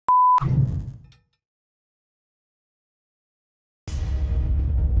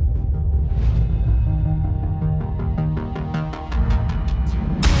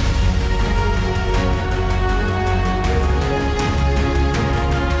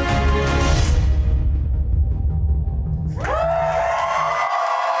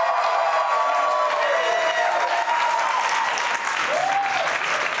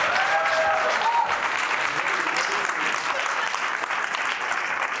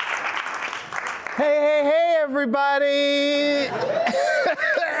Everybody!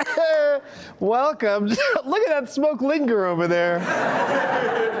 Welcome. Look at that smoke linger over there.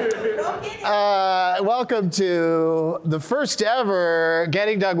 Welcome to the first ever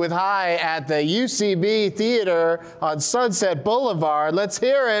Getting Dug with High at the UCB Theater on Sunset Boulevard. Let's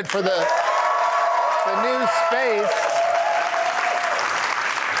hear it for the new space.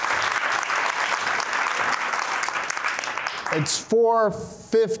 It's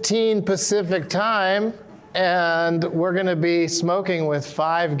 4:15 Pacific time, and we're going to be smoking with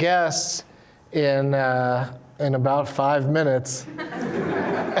 5 guests in about 5 minutes.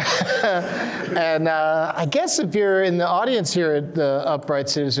 And I guess if you're in the audience here at the Upright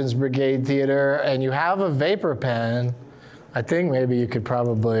Citizens Brigade Theater and you have a vapor pen, I think maybe you could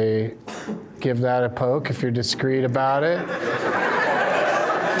probably give that a poke if you're discreet about it.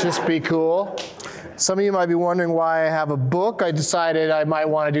 Just be cool. Some of you might be wondering why I have a book. I decided I might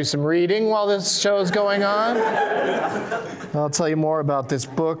want to do some reading while this show is going on. I'll tell you more about this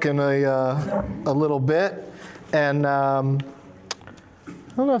book in a little bit. And I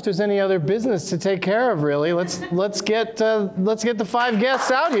don't know if there's any other business to take care of, really. Let's get the 5 guests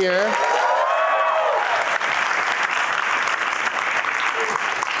out here.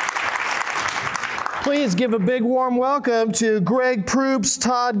 Please give a big warm welcome to Greg Proops,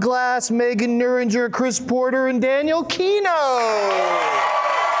 Todd Glass, Megan Neuringer, Chris Porter, and Daniel Kinno.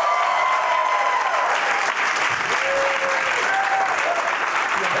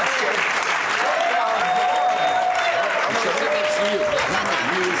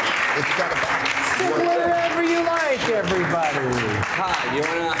 Wherever you like, everybody. Hi, you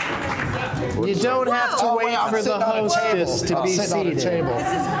wanna? You don't have to wait for the hostess to be seated.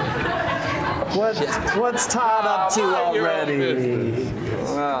 What's Todd up to already?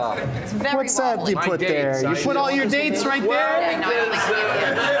 Well, What's that you put there? You put all your dates right there?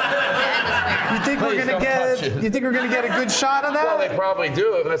 You think we're gonna get a good shot of that? well, they probably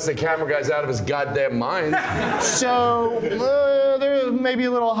do, unless the camera guy's out of his goddamn mind. So they're maybe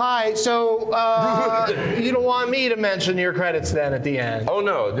a little high. So you don't want me to mention your credits then at the end? Oh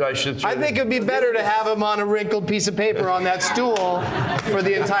no, I should. I think it'd be better to have him on a wrinkled piece of paper on that stool for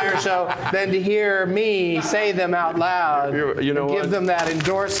the entire show than to hear me say them out loud. You know what? Give them that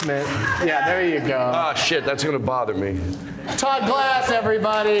endorsement. Yeah, there you go. Ah, shit, that's gonna bother me. Todd Glass,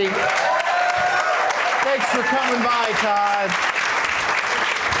 everybody. Thanks for coming by, Todd.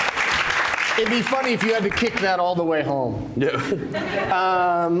 It'd be funny if you had to kick that all the way home. Yeah.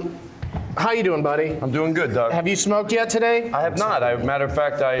 How you doing, buddy? I'm doing good, Doug. Have you smoked yet today? I have not. Matter of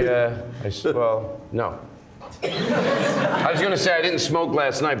fact, well, no. I was gonna say I didn't smoke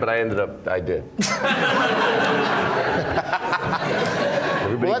last night, but I did.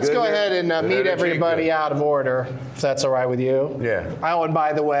 Well, let's go ahead and meet everybody out of order, if that's all right with you. Yeah. Oh, and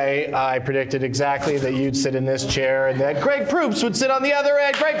by the way, I predicted exactly that you'd sit in this chair and that Greg Proops would sit on the other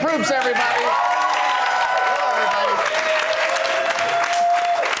end. Greg Proops, everybody. Hello, everybody.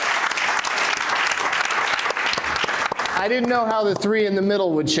 I didn't know how the 3 in the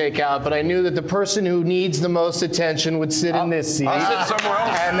middle would shake out, but I knew that the person who needs the most attention would sit in this seat. I'll sit somewhere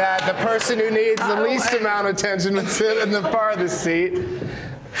else. And that the person who needs the least amount of attention would sit in the farthest seat.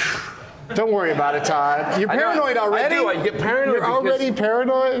 Don't worry about it, Todd. You're paranoid already? I do. I get paranoid. You're already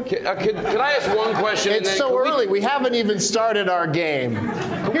paranoid? Could I ask one question? It's so early. We haven't even started our game.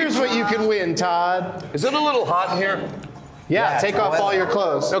 Here's what you can win, Todd. Is it a little hot in here? Yeah, take off all your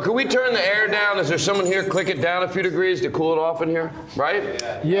clothes. No, can we turn the air down? Is there someone here? Click it down a few degrees to cool it off in here, right?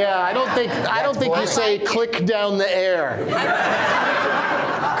 Yeah, I don't think you say click down the air.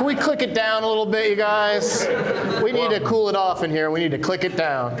 Can we click it down a little bit, you guys? We need to cool it off in here. We need to click it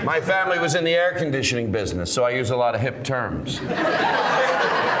down. My family was in the air conditioning business, so I use a lot of hip terms.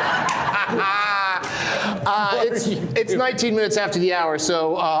 It's 19 minutes after the hour,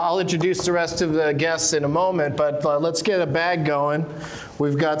 so I'll introduce the rest of the guests in a moment, but let's get a bag going.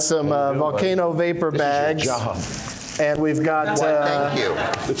 We've got some volcano vapor bags. And we've got Thank you.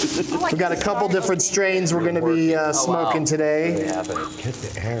 we've got a couple different strains we're going to be smoking today. Get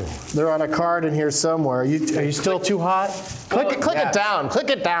the air on. They're on a card in here somewhere. Are you still too hot? Click it down. Click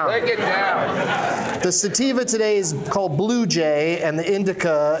it down. Take it down. The sativa today is called Blue Jay, and the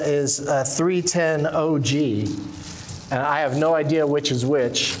indica is 310 OG. And I have no idea which is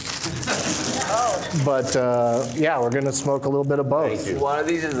which. But yeah, we're going to smoke a little bit of both. One of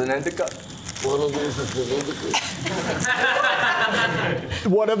these is an indica.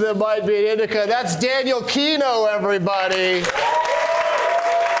 One of them might be an indica. That's Daniel Kinno, everybody.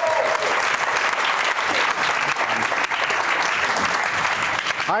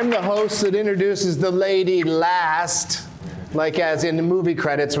 I'm the host that introduces the lady last, like as in the movie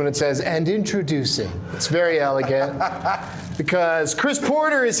credits when it says, and introducing. It's very elegant. Because Chris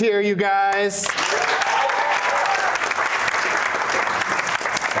Porter is here, you guys.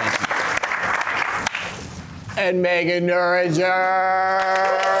 And Megan Neuringer.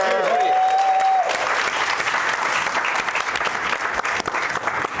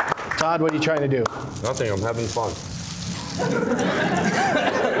 Todd, what are you trying to do? Nothing, I'm having fun.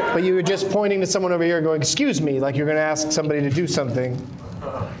 But you were just pointing to someone over here going, excuse me, like you're going to ask somebody to do something.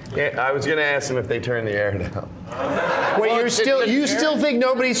 Yeah, I was going to ask them if they turn the air down. Wait, you still think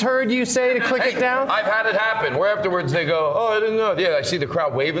nobody's heard you say to click it down? I've had it happen, where afterwards they go, oh, I didn't know. Yeah, I see the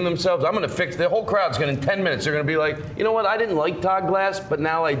crowd waving themselves. I'm going to fix, the whole crowd's going to, in 10 minutes, they're going to be like, you know what, I didn't like Todd Glass, but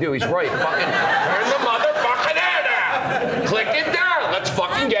now I do. He's right. Fucking turn the motherfucking air down. Click it down. Let's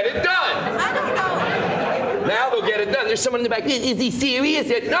fucking get it done. I don't know. Now they'll get it done. There's someone in the back, is he serious?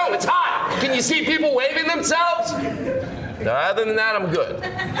 No, it's hot. Can you see people waving themselves? Other than that, I'm good.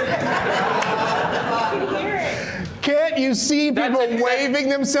 Can't you see people waving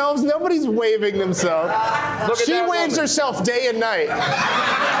themselves? Nobody's waving themselves. She waves herself day and night.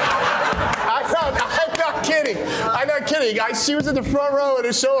 I'm not kidding. I'm not kidding. She was in the front row at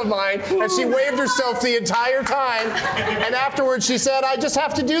a show of mine, and she waved herself the entire time. And afterwards, she said, I just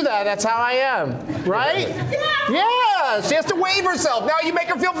have to do that. That's how I am. Right? Yeah. She has to wave herself. Now you make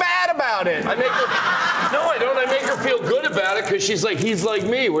her feel bad about it. No, I don't. I make her feel good about it because she's like, he's like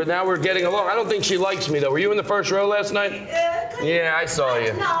me. Now we're getting along. I don't think she likes me, though. Were you in the first row last night? Yeah, I saw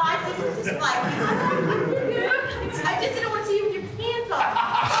you. No, I just like, I just didn't want to see you with your pants off.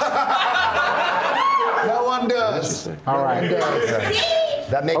 No one does. All right.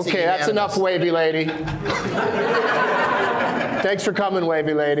 That makes Okay, that's enough, wavy lady. Thanks for coming,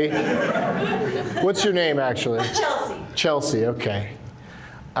 wavy lady. What's your name, actually? Chelsea. Chelsea, okay.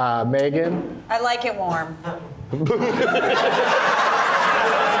 Megan? I like it warm.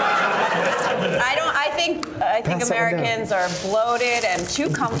 I think Americans are bloated and too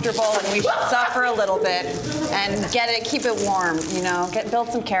comfortable, and we should suffer a little bit and keep it warm. You know,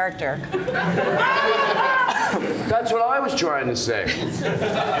 build some character. That's what I was trying to say.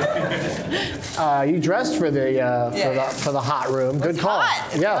 You dressed for the hot room. Good call.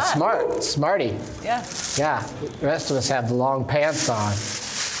 Hot. Yeah, Hot. smarty. Yeah. Yeah, the rest of us have the long pants on.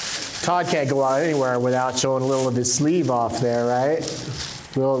 Todd can't go out anywhere without showing a little of his sleeve off there, right?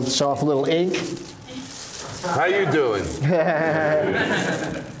 We'll show off a little ink. How you doing? Do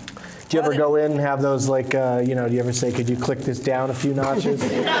you ever go in and have those like, do you ever say, could you click this down a few notches?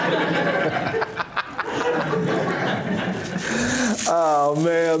 Oh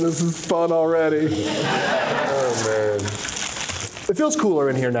man, this is fun already. Oh man. It feels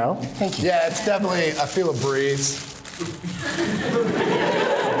cooler in here now. Thank you. Yeah, it's definitely, I feel a breeze.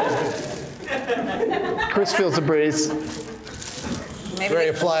 Chris feels a breeze.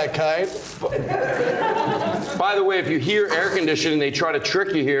 Ready to fly a kite? By the way, if you hear air conditioning, they try to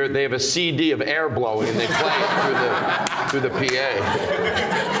trick you here. They have a CD of air blowing, and they play it through the PA.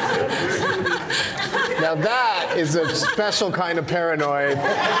 Now that is a special kind of paranoid.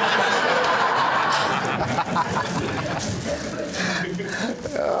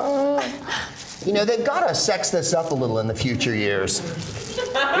 They've got to sex this up a little in the future years.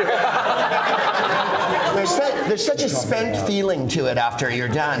 There's such a spent feeling to it after you're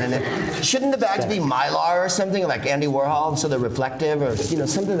done, and shouldn't the bags be Mylar or something like Andy Warhol, so they're reflective, or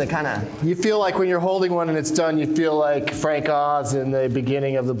something that kind of. You feel like when you're holding one and it's done, you feel like Frank Oz in the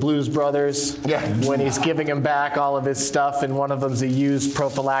beginning of the Blues Brothers. Yeah. When he's giving him back all of his stuff, and one of them's a used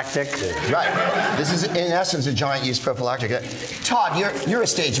prophylactic. Right. This is in essence a giant used prophylactic. Todd, you're a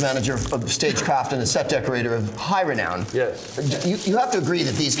stage manager of stagecraft and a set decorator of high renown. Yes. You have to agree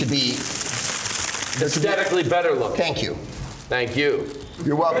that these could be. Aesthetically better looking. Thank you. Thank you.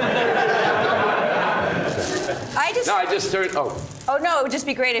 You're welcome. I just turned. Oh. Oh no, it would just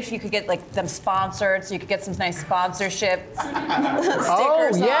be great if you could get like them sponsored, so you could get some nice sponsorship stickers. Oh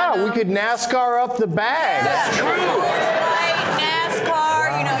yeah, on them. we could NASCAR up the bag. That's true. Right,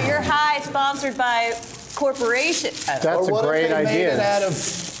 NASCAR. You know, your high sponsored by corporation. That's Or a what great if they made it idea. out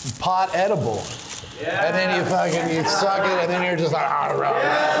of pot edible? Yeah. And then you suck it, and then you're just like,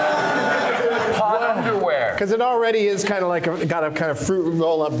 Pot underwear. Because it already is kind of like got a kind of fruit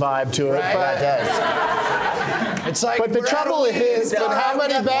roll-up vibe to it. Right. But, That does. it's like. but the we're trouble out of weed, is, so but how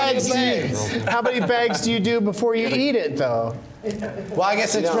many we got bags plenty do of you, how many bags do you do before you eat it, though? Well, I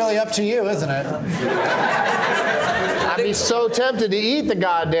guess it's really up to you, isn't it? I'd be so tempted to eat the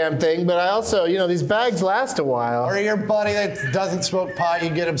goddamn thing, but I also, you know, these bags last a while. Or your buddy that doesn't smoke pot, you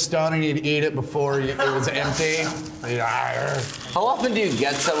get him stoned and you'd eat it before it was empty. How often do you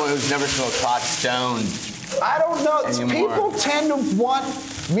get someone who's never smoked pot stoned? I don't know. Anymore. People tend to want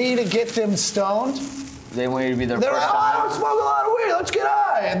me to get them stoned. They want you to be their They're first like, oh, I time. don't smoke a lot of weed. Let's get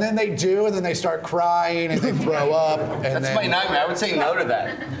high. And then they do, and then they start crying, and they throw up. And That's then, my nightmare. I would say no to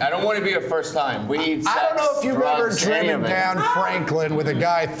that. I don't want to be your first time. Weed, sex, I don't know if you've ever drugs, any driven of it. down Franklin with a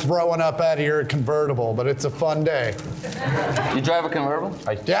guy throwing up out of your convertible, but it's a fun day. You drive a convertible?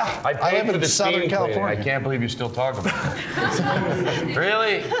 Yeah, I paid live for in the Southern steam cleaning. California. I can't believe you still talk about it.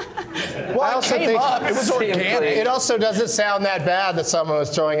 Really? Well, I it also came think- up. It was organic. It also doesn't sound that bad that someone was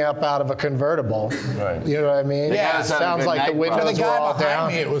throwing up out of a convertible. Right. You know what I mean? Yeah, it it sounds sounded like the good night, For the windows were guy all behind down.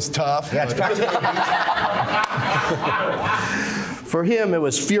 me, it was tough. Yeah, it's practically. For him, it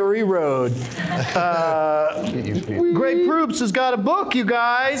was Fury Road. Great Proops has got a book, you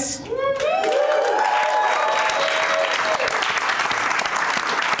guys.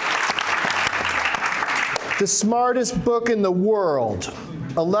 The smartest book in the world.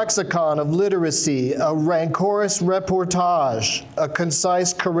 A lexicon of literacy, a rancorous reportage, a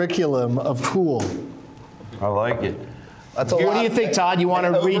concise curriculum of cool. I like it. That's a What lot. do you think, Todd? You want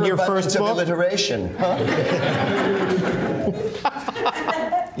to read your first Overabundance of book? alliteration. Huh?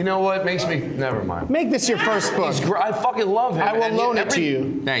 You know what? Makes me. Never mind. Make this your first book. I fucking love him. I will And loan it to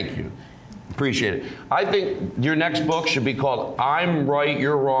you. Thank you. Appreciate it. I think your next book should be called I'm Right,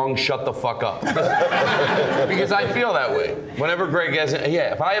 You're Wrong, Shut the Fuck Up. Because I feel that way. Whenever Greg has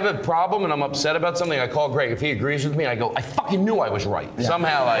if I have a problem and I'm upset about something, I call Greg. If he agrees with me, I go, I fucking knew I was right. Yeah.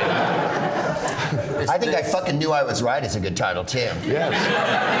 Somehow I think I fucking knew I was right is a good title too. Yes.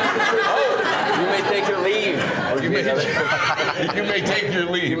 You may take your leave. You may take your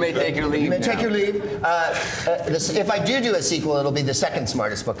leave. You may take your leave. You may now. take your leave. If I do a sequel, it'll be the second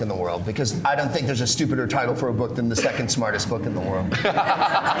smartest book in the world because I don't think there's a stupider title for a book than the second smartest book in the world.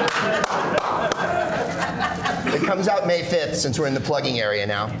 It comes out May 5th since we're in the plugging area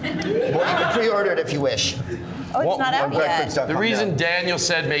now. Well, you can pre-order it if you wish. Oh, it's not out yet. The reason Daniel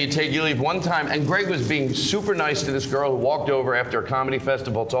said, may you take your leave one time, and Greg was being super nice to this girl who walked over after a comedy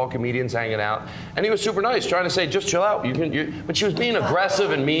festival, it's all comedians hanging out, and he was super nice, trying to say, just chill out. But she was being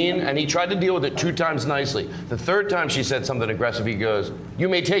aggressive and mean, and he tried to deal with it 2 times nicely. The 3rd time she said something aggressive, he goes, you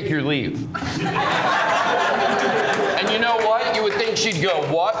may take your leave. And you know what? You would think she'd go,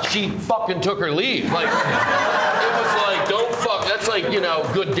 what? She fucking took her leave. Like, it was like, don't fuck. That's like,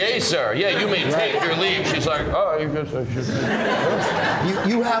 good day, sir. Yeah, you may take your leave. She's like, oh, I guess I should.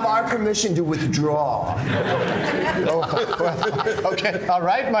 You have our permission to withdraw. Okay, all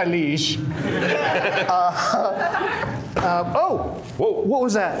right, my liege. What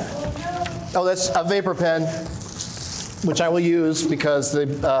was that? Oh, that's a vapor pen, which I will use because the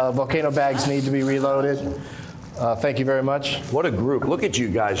volcano bags need to be reloaded. Thank you very much. What a group. Look at you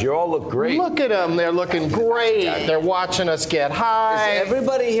guys. You all look great. Look at them. They're looking great. They're watching us get high. Is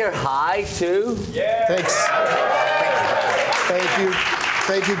everybody here high too? Thanks. Thank you.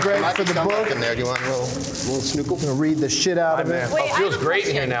 Thank you, Greg, for the book. In there. Do you want a little snookle? I'm going to read the shit out Hi, of man. it. Wait, Oh, it I feels have a great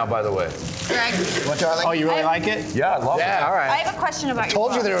in question. here now, by the way. Greg, What, darling? Oh, you really like it? Yeah, I love it. Yeah, all I right. have a question about your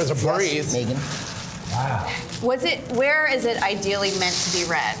Told you book. there was a breeze. Megan. Where is it ideally meant to be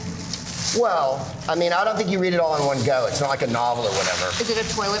read? Well, I mean, I don't think you read it all in one go. It's not like a novel or whatever. Is it a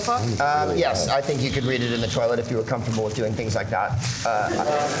toilet book? Yes, I think you could read it in the toilet if you were comfortable with doing things like that.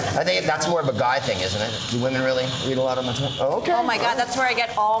 I think that's more of a guy thing, isn't it? Do women really read a lot on the toilet? Oh, okay. Oh my God, that's where I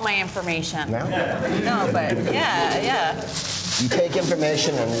get all my information. No? No, but yeah. You take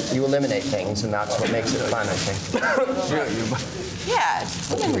information and you eliminate things, and that's what makes it fun, I think. Yeah,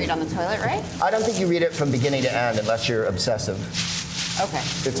 we can read on the toilet, right? I don't think you read it from beginning to end unless you're obsessive. Okay.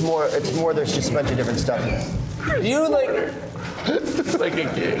 It's more there's just a bunch of different stuff. Do you Like a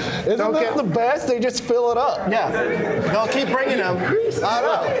gig. Isn't that the best? They just fill it up. Yeah. They'll keep bringing them. I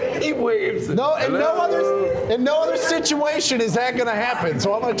know. He waves. No, in no other situation is that going to happen.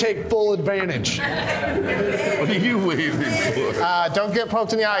 So I'm going to take full advantage. What are you waving for? Don't get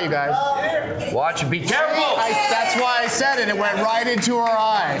poked in the eye, you guys. Watch it. Be careful. That's why I said it. It went right into her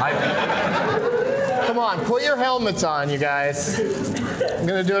eye. Come on, put your helmets on, you guys. I'm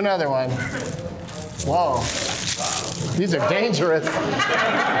going to do another one. Whoa. These are dangerous.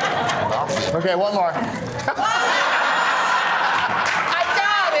 Okay, one more. I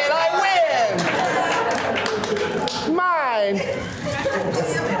got it! I win! Mine!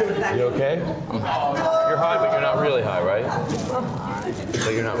 You okay? You're high, but you're not really high, right?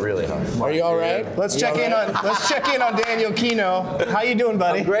 But you're not really high. Are you all right? Let's check in on Daniel Kinno. How you doing,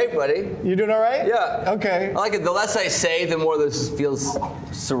 buddy? I'm great, buddy. You doing all right? Yeah. Okay. I like it. The less I say, the more this feels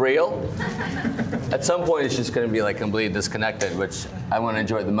surreal. At some point, it's just going to be like completely disconnected, which I want to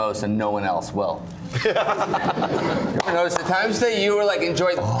enjoy the most, and no one else will. You ever notice the times that you were like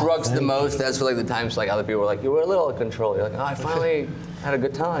enjoyed drugs the most? That's like the times like other people were like you were a little out of control. You're like, oh, I finally had a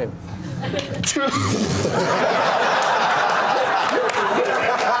good time.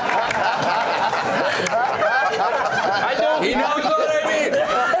 He knows what I mean.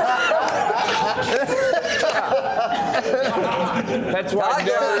 That's why.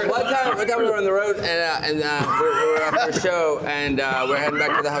 One time we were on the road and we were after a show and we're heading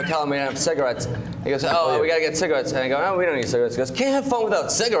back to the hotel and we have cigarettes. He goes, oh, we gotta get cigarettes. And I go, no, we don't need cigarettes. He goes, can't have fun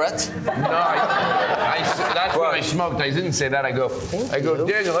without cigarettes. No, that's what I smoked. I didn't say that. I go,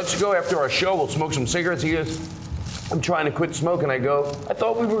 Daniel, let's go after our show. We'll smoke some cigarettes. He goes, I'm trying to quit smoking. I go, I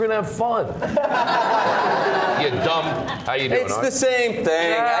thought we were gonna have fun. You dumb. How you doing? It's the same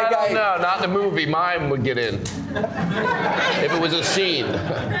thing. No, not in the movie. Mine would get in. If it was a scene.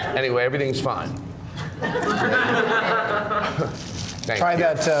 Anyway, everything's fine. Try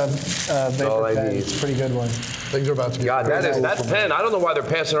that vapor pen. It's a pretty good one. Things are about to get God, that pen. I don't know why they're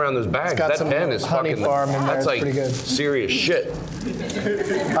passing around those bags. got That some pen is honey fucking. farm in there. That's It's like pretty good. serious shit.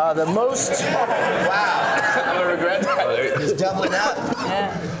 The most. Wow. I'm gonna regret that. He's doubling up.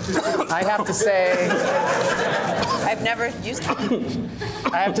 I have to say. I've never used it.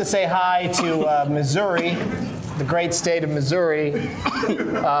 I have to say hi to Missouri, the great state of Missouri,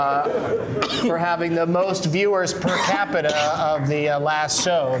 for having the most viewers per capita of the last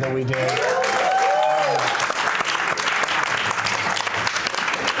show that we did.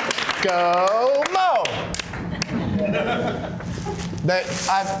 Go Mo! They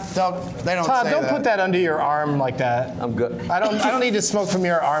don't Todd, say don't that. put that under your arm like that. I'm good. I don't need to smoke from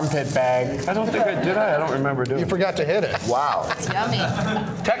your armpit bag. I don't think I did. I don't remember doing You it. forgot to hit it. Wow. It's yummy.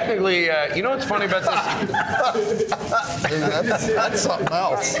 Technically, you know what's funny about this? That's something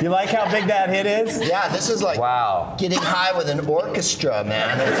else. You like how big that hit is? Yeah, this is like Wow. getting high with an orchestra,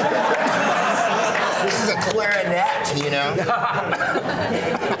 man. This is a clarinet, you know?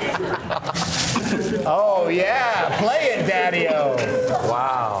 Oh yeah, play it, Daddy-O.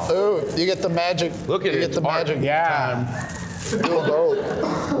 Wow. Ooh, you get the magic. Look at you it, get the it's art. magic Yeah. time. You'll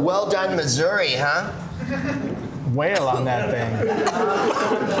go. Well done, Missouri, huh? Wail on that thing.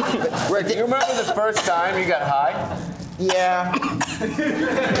 Rick, do you remember the first time you got high? Yeah.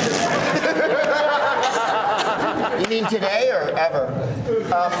 You mean today or ever?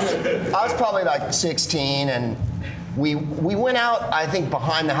 I was probably like 16, and we went out, I think,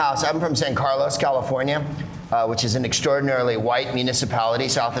 behind the house. I'm from San Carlos, California, which is an extraordinarily white municipality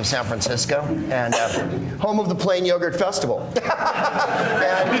south of San Francisco, and home of the Plain Yogurt Festival.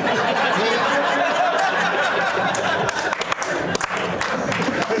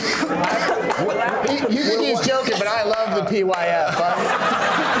 You think he's joking, but I love the PYF.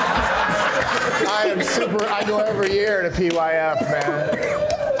 I go every year to PYF, man.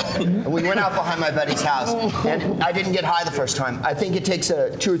 And we went out behind my buddy's house, and I didn't get high the first time. I think it takes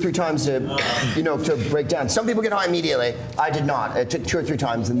 2 or 3 times to, to break down. Some people get high immediately. I did not. It took 2 or 3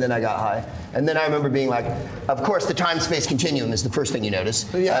 times, and then I got high. And then I remember being like, of course, the time-space continuum is the first thing you notice.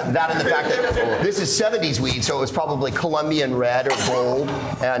 That and the fact that this is 70s weed, so it was probably Colombian red or gold,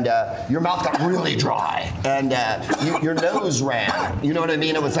 and your mouth got really dry, and your nose ran. You know what I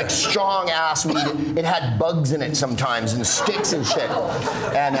mean? It was like strong-ass weed. It had bugs in it sometimes, and sticks and shit.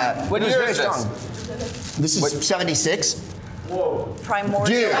 And What it was year very is this? strong. This is 76. Primordial.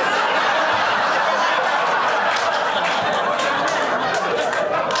 Dude.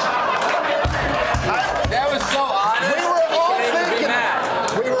 That was so honest. We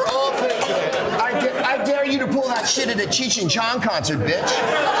were all thinking it. I dare you to pull that shit at a Cheech and Chong concert, bitch.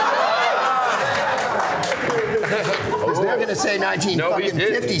 Because they're gonna gonna say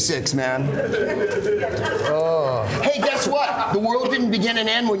 1956, man. Hey, guess what? The world didn't begin and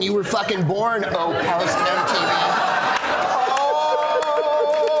end when you were fucking born, post MTV.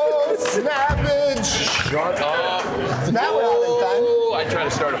 Oh, savage. Shut up. That would have been fun. I try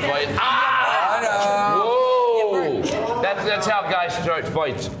to start a fight. Whoa. That's how guys start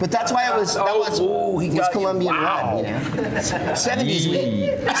fights. But that's why it was Colombian red, you know?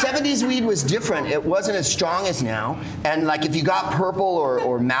 70s weed was different. It wasn't as strong as now. And like if you got purple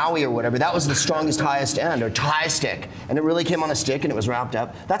or Maui or whatever, that was the strongest highest end, or tie stick. And it really came on a stick and it was wrapped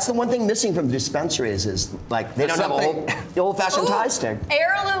up. That's the one thing missing from the dispensaries is like they don't have the old-fashioned tie stick.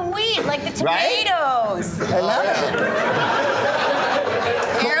 Heirloom wheat, like the Right? tomatoes. I love it.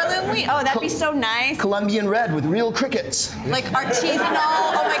 Heirloom wheat. Oh, that'd be so nice. Colombian red with real crickets. Like artisanal.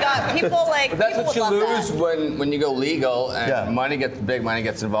 Oh my God, people like. But that's people what you would love lose that. when you go legal and Yeah. big money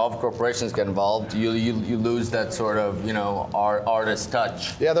gets involved, corporations get involved. You lose that sort of artist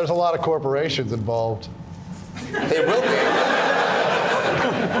touch. Yeah, there's a lot of corporations involved. They will be.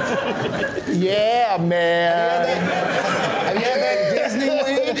 Yeah, man. Have you had that Disney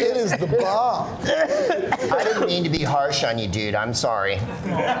weed? It is the bomb. I didn't mean to be harsh on you, dude. I'm sorry.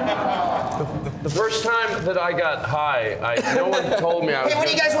 The first time that I got high, no one told me I was. Hey, what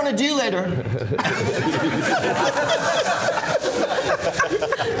do you guys want to do later?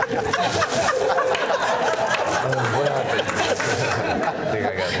 I think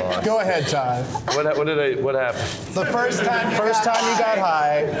I got lost. Go ahead, Todd. What happened? The first time you got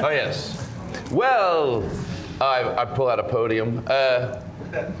high. Oh yes. Well, I pull out a podium. I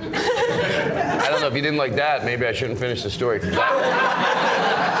don't know if you didn't like that. Maybe I shouldn't finish the story. I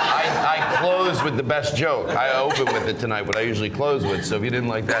close with the best joke. I open with it tonight, what I usually close with. So if you didn't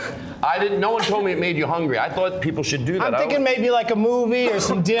like that, no one told me it made you hungry. I thought people should do that. I'm thinking maybe like a movie or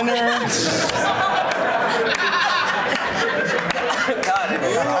some dinner. God,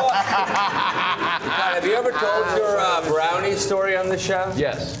 have you ever told your brownie story on the show?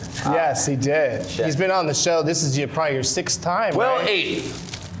 Yes. Yes, he did. He's been on the show. This is probably your 6th time, Well, right? 8.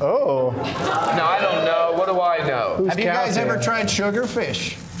 Oh. No, I don't know. What do I know? Who's Have you guys counting? ever tried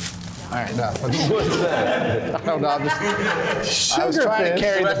sugarfish? All right, no. What's that? I don't know. I was trying to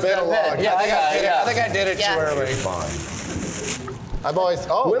carry the bit along. Yeah, I think I did it too early. I've always.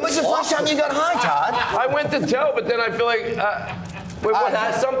 When was the first time you got high, Todd? I went to tell, but then I feel like, wait,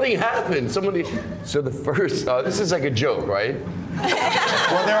 something happened. So the first, this is like a joke, right?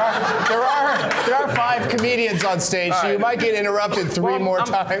 Well, there are 5 comedians on stage, so you might get interrupted 3 more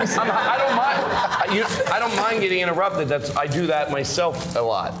times. I don't mind getting interrupted. I do that myself a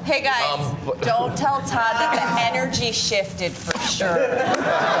lot. Hey guys, don't tell Todd that the energy shifted for sure.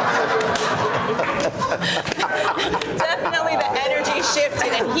 Definitely the energy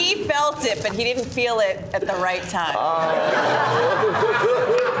shifted, and he felt it, but he didn't feel it at the right time.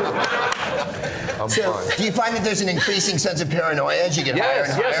 I'm fine. Do you find that there's an increasing sense of paranoia as you get higher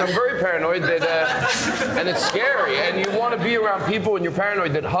and higher? Yes, I'm very paranoid and it's scary. And you want to be around people when you're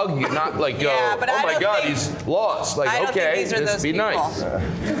paranoid that hug you, not like go, but oh my God, he's lost. Like, I don't think okay, these are just those be people. nice.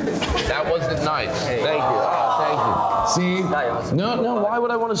 That wasn't nice. Thank you. Thank you. See? No, why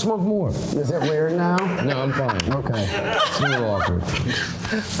would I want to smoke more? Is it weird now? No, I'm fine. Okay. It's a little awkward.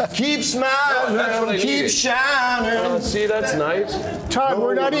 Keep smiling, that's what I keep needed. shining. See, that's nice. Todd,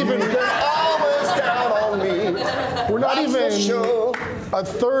 we're not even. Always count on me. We're not That's for even sure. a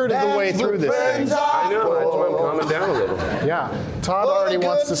third of the way through this thing. I know, that's why I'm calming down a little. Yeah. Todd already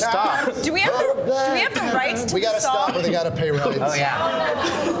wants to stop. Do we have the rights to We the gotta song? stop or they gotta pay royalties. Oh,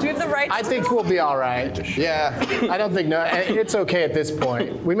 yeah. Do we have the rights I to think the we'll be all right. Yeah. I don't think it's okay at this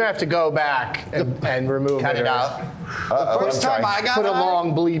point. We may have to go back and remove Cut it out. The first time I got Put a high,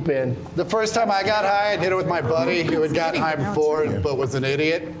 long bleep in. the first time I got high, I did it with my buddy who had gotten high before but was an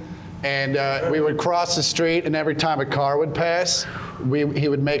idiot. And we would cross the street, and every time a car would pass, he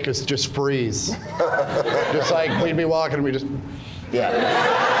would make us just freeze. Just like we'd be walking, and we just. Yeah.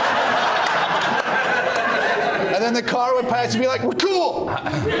 And then the car would pass, and be like, "We're cool."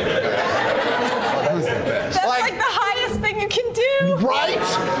 That's like the highest thing you can do. Right?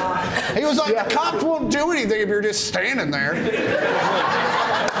 He was like, the cops won't do anything if you're just standing there.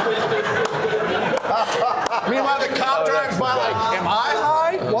 Meanwhile, the cop drives by like, am I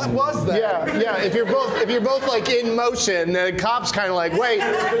high? What was that? Yeah. If you're both like in motion, the cop's kind of like, wait,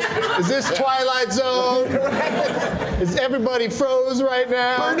 is this Twilight Zone? Is everybody froze right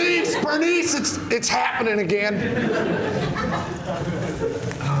now? Bernice, it's happening again.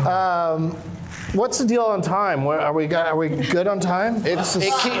 What's the deal on time? Are we good on time?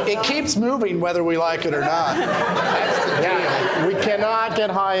 It keeps moving whether we like it or not. That's the deal. We cannot get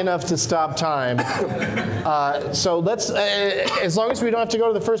high enough to stop time. So let's, as long as we don't have to go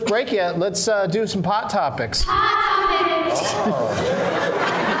to the first break yet, let's do some pot topics.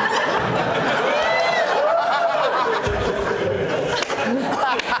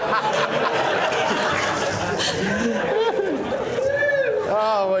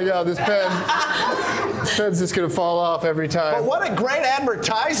 Oh my God, this pen's just gonna fall off every time. But what a great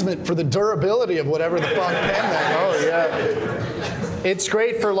advertisement for the durability of whatever the fuck pen that Oh is. yeah. It's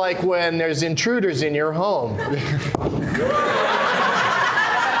great for like when there's intruders in your home.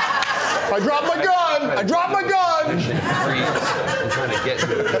 I dropped my gun! I dropped my gun! I'm trying to get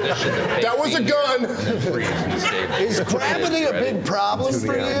into a position to That was a gun! Is gravity a big problem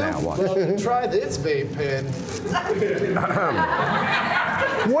for you? Well, try this vape pen.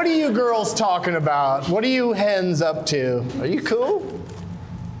 What are you girls talking about? What are you hens up to? Are you cool?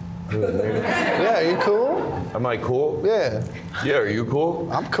 Yeah, are you cool? Am I cool? Yeah. Yeah, are you cool?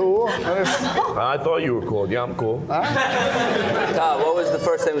 I'm cool. I thought you were cool. Yeah, I'm cool. Todd, what was the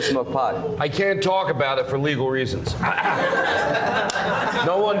first time you smoked pot? I can't talk about it for legal reasons.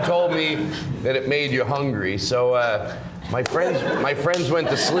 No one told me that it made you hungry, so my friends went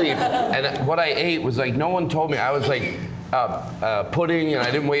to sleep, and what I ate was like, no one told me. I was like, pudding, and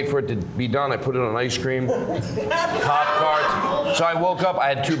I didn't wait for it to be done. I put it on ice cream, Pop-Tarts. So I woke up, I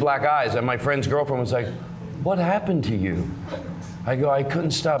had 2 black eyes, and my friend's girlfriend was like, what happened to you? I go, I couldn't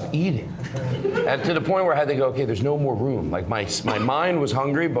stop eating. And to the point where I had to go, okay, there's no more room. Like my mind was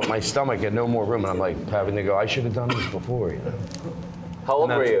hungry, but my stomach had no more room. And I'm like having to go, I should have done this before. You know? How old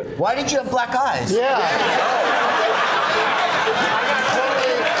were you? Why did you have black eyes? Yeah. I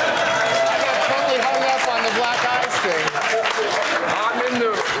got totally hung up on the black eyes thing.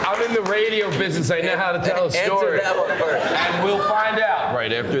 I'm in the radio business. I know how to tell a story. Answer that one first. And we'll find out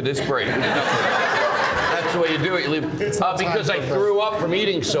right after this break. That's the way you do it. You leave. Because I threw up from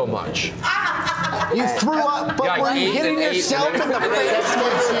eating so much. You threw up, but Yeah, I were you ate hitting and ate yourself and in the face?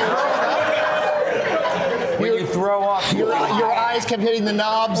 When you throw up, Your eyes kept hitting the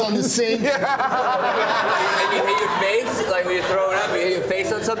knobs on the sink. And you hit your face? Like when you're throwing up, you hit your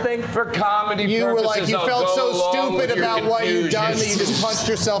face on something? for comedy You were like, purposes, you I'll felt go so along with stupid your about what you'd done that you confusion. just punched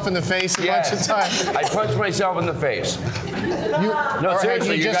yourself in the face a bunch of Yes. times. I punched myself in the face. No, No,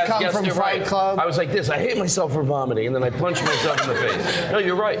 seriously, you just guys come guessed from it Fight right. Club? I was like this. I hate myself for vomiting, and then I punched myself in the face. No,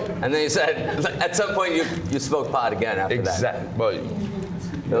 you're right. And then you said, at some point you smoked pot again after that. Exactly. But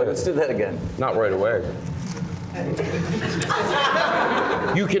You're like, let's do that again. not right away.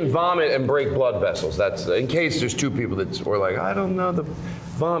 You can vomit and break blood vessels. That's in case there's 2 people that were like, I don't know the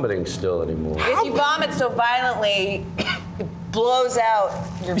vomiting still anymore. If you vomit so violently, it blows out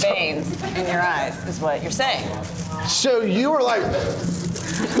your veins in your eyes, is what you're saying. So you were like,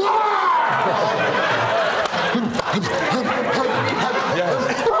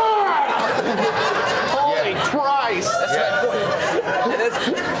 holy Christ.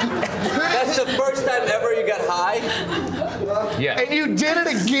 That's the first time ever you got high? Yeah. And you did it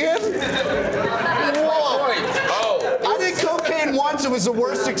again? Whoa. Oh. I did cocaine once. It was the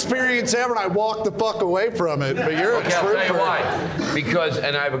worst experience ever, and I walked the fuck away from it. But you're Okay, a I'll trooper. tell you why. Because,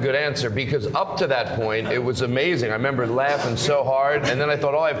 and I have a good answer, because up to that point, it was amazing. I remember laughing so hard, and then I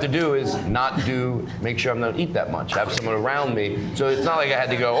thought all I have to do is make sure I'm not eat that much, have someone around me. So it's not like I had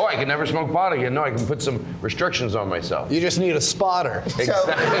to go, oh, I can never smoke pot again. No, I can put some restrictions on myself. You just need a spotter.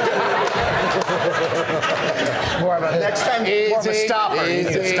 More of a, Next time, more of a stopper. You need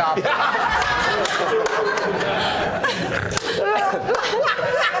a Easy. stopper.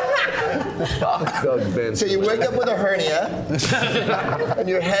 Fuck Doug Benson. So you wake up with a hernia, and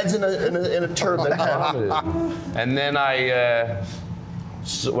your head's in a turban. And then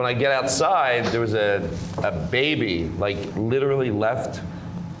so when I get outside, there was a baby, like literally left.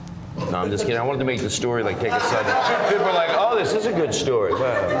 No, I'm just kidding. I wanted to make the story like take a sudden. People were like, "Oh, this is a good story."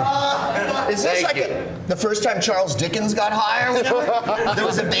 Wow. Is this Thank like you. the first time Charles Dickens got high or whatever? There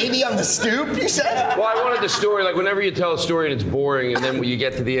was a baby on the stoop, you said? Well, I wanted the story like whenever you tell a story and it's boring, and then when you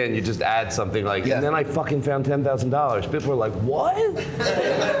get to the end, you just add something like, Yeah. "And then I fucking found $10,000." People were like, "What?" And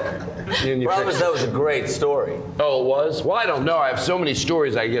you Problem fix is it. that was a great story. Oh, it was? Well, I don't know. I have so many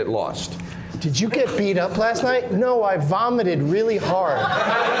stories I get lost. Did you get beat up last night? No, I vomited really hard.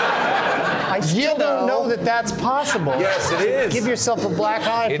 I still don't know that that's possible. Yes, it is. Give yourself a black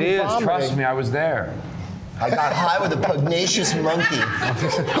eye It from is. vomiting. Trust me, I was there. I got high with a pugnacious monkey.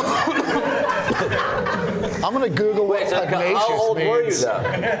 I'm gonna Google what Wait, so pugnacious how old means. were you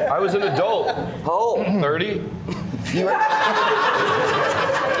though? I was an adult. How old? 30.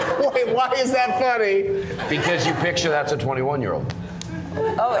 Wait, why is that funny? Because you picture that's a 21-year-old.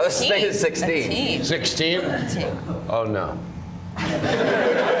 Oh, I was thinking 16. 16? Oh, no.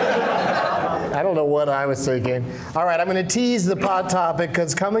 I don't know what I was thinking. All right, I'm going to tease the pot topic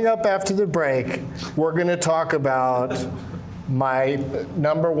because coming up after the break, we're going to talk about my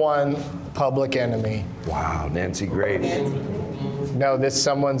 #1 public enemy. Wow, Nancy Grace. No,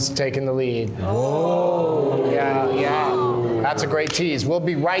 someone's taking the lead. Oh. Yeah. That's a great tease. We'll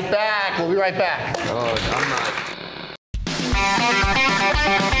be right back. Oh, I'm not.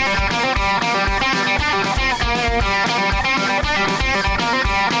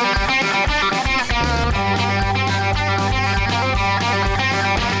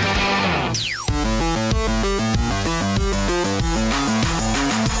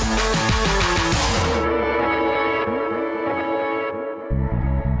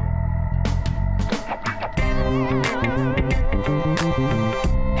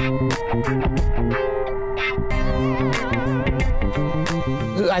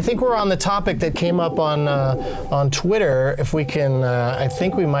 I think we're on the topic that came up on Twitter. If we can, I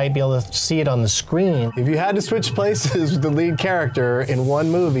think we might be able to see it on the screen. If you had to switch places with the lead character in one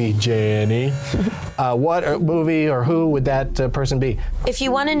movie, Jenny, what movie or who would that person be? If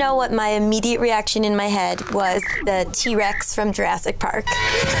you want to know what my immediate reaction in my head was, the T-Rex from Jurassic Park.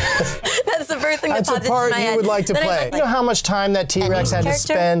 That's the first thing that popped into my head. That's a part you would like to play. You know how much time that T-Rex had to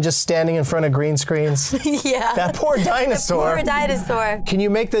spend just standing in front of green screens? Yeah. That poor dinosaur. That poor dinosaur. Can you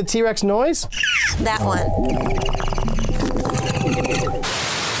make the T-Rex noise? That one.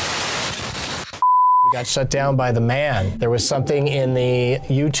 We got shut down by the man. There was something in the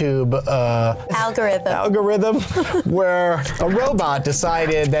YouTube algorithm where a robot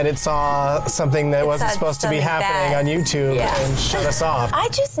decided that it saw something that wasn't supposed to be happening on YouTube and shut us off. I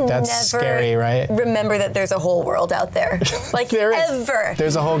just That's never scary, right? remember that there's a whole world out there. Like, ever.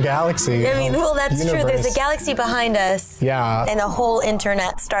 There's a whole galaxy. I mean, well, that's true. There's a galaxy behind us. Yeah. And a whole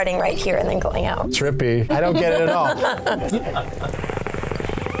internet starting right here and then going out. Trippy. I don't get it at all.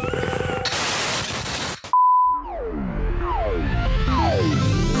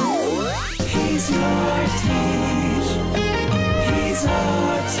 He's our teach. He's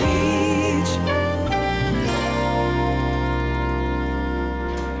our teach.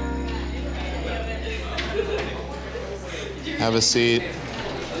 Have a seat.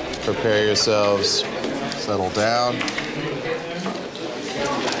 Prepare yourselves. Settle down.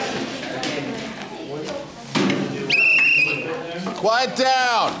 Quiet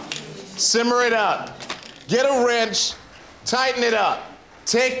down. Simmer it up. Get a wrench. Tighten it up.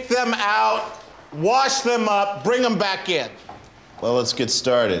 Take them out. Wash them up. Bring them back in. Well, let's get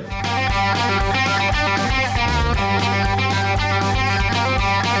started.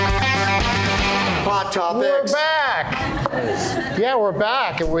 Hot topics. We're back. Yeah, we're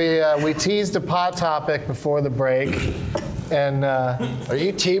back. And we teased a pot topic before the break. And are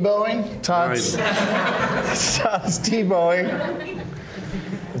you T-bowing? Todd's T-bowing.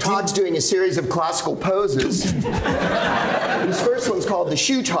 Todd's doing a series of classical poses. His first one's called the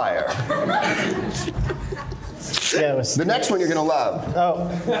shoe tire. Yeah, the next one you're gonna love. Oh.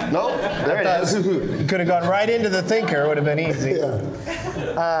 No? There it is. You could have gone right into the thinker. It would have been easy.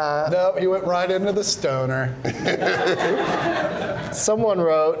 No, you went right into the stoner. Someone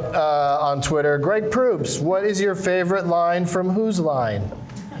wrote on Twitter, Greg Proops, what is your favorite line from Whose Line?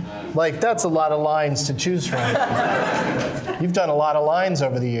 Like, that's a lot of lines to choose from. You've done a lot of lines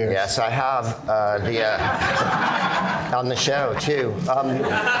over the years. Yes, I have. On the show, too.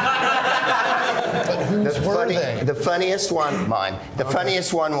 The funniest one, mine. The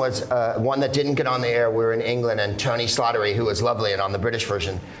funniest one was one that didn't get on the air. We were in England, and Tony Slattery, who was lovely, and on the British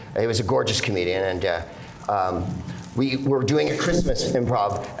version, he was a gorgeous comedian, and we were doing a Christmas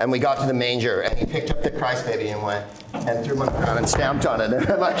improv, and we got to the manger, and he picked up the Christ baby and went, and threw him on the ground and stamped on it. And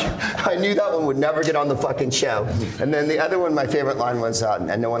I'm like, I knew that one would never get on the fucking show. And then the other one, my favorite line was,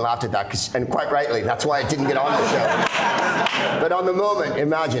 and no one laughed at that, and quite rightly, that's why it didn't get on the show. But on the moment,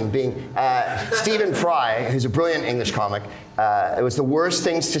 imagine being Stephen Fry, who's a brilliant English comic. It was the worst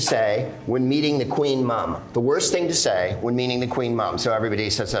things to say when meeting the Queen Mum. The worst thing to say when meeting the Queen Mum. So everybody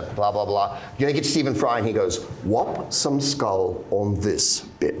says that, blah, blah, blah. You think it's Stephen Fry, and he goes, whop some skull on this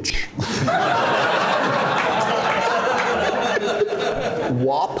bitch.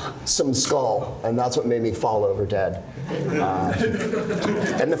 Whop some skull, and that's what made me fall over dead.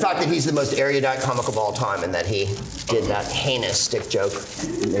 And the fact that he's the most erudite comic of all time, and that he did that heinous stick joke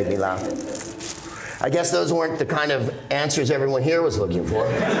made me laugh. I guess those weren't the kind of answers everyone here was looking for.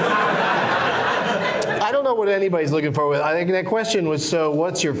 I don't know what anybody's looking for with. I think that question was, so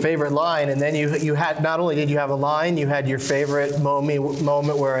what's your favorite line? And then you had, not only did you have a line, you had your favorite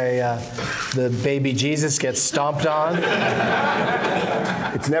moment where the baby Jesus gets stomped on.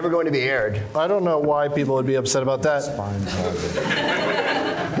 It's never going to be aired. I don't know why people would be upset about that.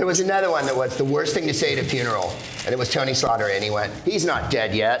 There was another one that was the worst thing to say at a funeral, and it was Tony Slaughter, and he went, "He's not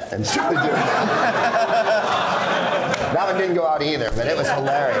dead yet," and started doing that. That one didn't go out either, but it was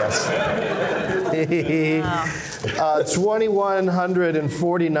hilarious.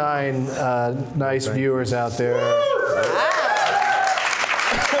 2,149 nice viewers out there.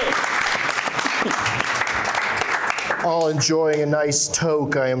 All enjoying a nice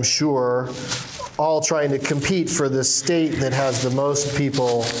toke, I am sure. All trying to compete for the state that has the most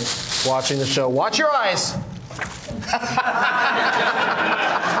people watching the show. Watch your eyes.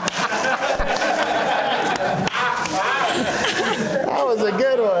 That was a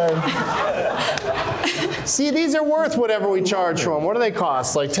good one. See, these are worth whatever we charge for them. What do they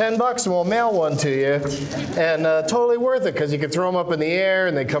cost? Like $10 and we'll mail one to you. And totally worth it because you can throw them up in the air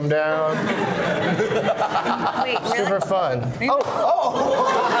and they come down. Wait, really? Super fun.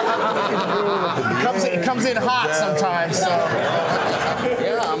 It comes in hot sometimes, so.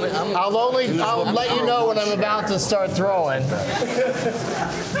 Yeah, I'll let you know when I'm about to start throwing.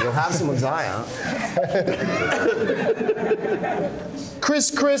 You'll have someone's eye out.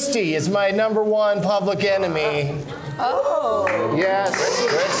 Chris Christie is my #1 public enemy. Oh. Yes.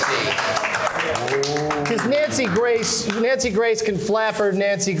 Because Nancy Grace can flap her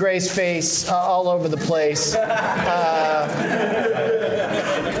Nancy Grace face all over the place.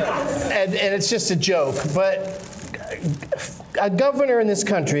 And it's just a joke. But a governor in this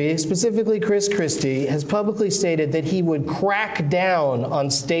country, specifically Chris Christie, has publicly stated that he would crack down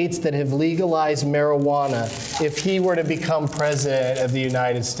on states that have legalized marijuana if he were to become president of the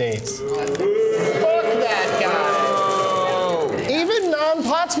United States. Fuck that guy. Even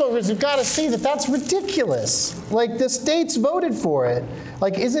non-pot smokers have got to see that that's ridiculous. Like, the states voted for it.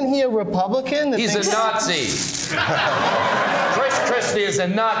 Like, isn't he a Republican? He's a Nazi. Chris Christie is a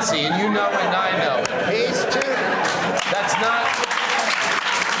Nazi, and you know it and I know it. He's too. That's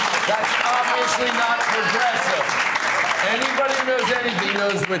obviously not progressive. Anybody who knows anything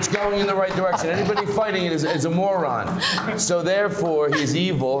knows it's going in the right direction. Anybody fighting it is a moron. So therefore, he's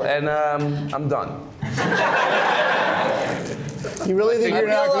evil, and I'm done. You really think you're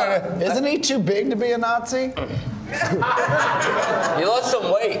not going to... Isn't he too big to be a Nazi? He lost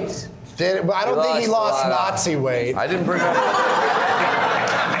some weight. But I don't think he lost Nazi weight. I didn't bring up...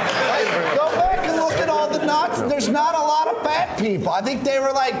 Go back and look at all the Nazis. There's not a lot of fat people. I think they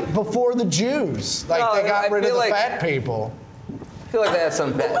were like before the Jews. Like they got rid of the fat people. I feel like they had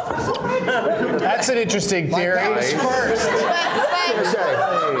some fat. That's an interesting theory. Like that was first. But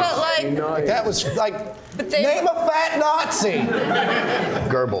that was like, name a fat Nazi.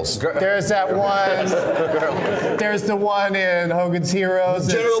 Goebbels. There's that one. There's the one in Hogan's Heroes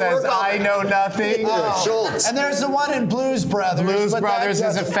that says, "I know nothing." Schultz. And there's the one in Blues Brothers. Blues Brothers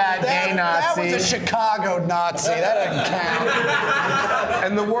is a fat gay Nazi. That was a Chicago Nazi. That doesn't count.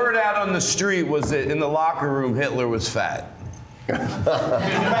 And the word out on the street was that in the locker room, Hitler was fat. He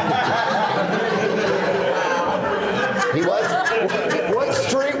was? What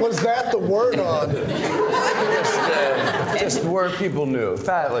street was that the word on? Just where people knew.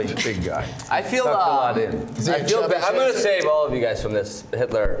 Fat, like, big guy. I feel Tucked a lot in. I feel bad. I'm going to save all of you guys from this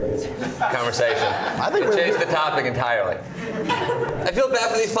Hitler conversation. I think we'll change the topic entirely. I feel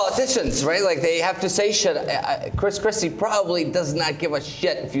bad for these politicians, right? Like, they have to say shit. Chris Christie probably does not give a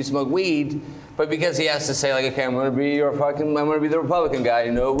shit if you smoke weed, but because he has to say, like, okay, I'm going to be the Republican guy.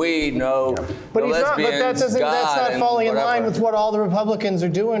 No weed, no, But no he's not. But that's not falling in line with what all the Republicans are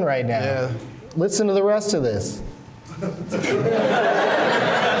doing right now. Yeah. Listen to the rest of this. I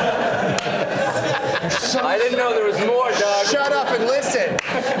didn't know there was more, Doug. Shut up and listen.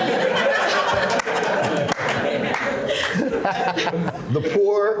 The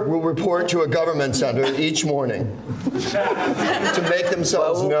poor will report to a government center each morning to make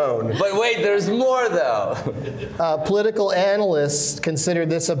themselves known. But wait, there's more though. Political analysts consider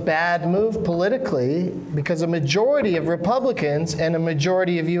this a bad move politically because a majority of Republicans and a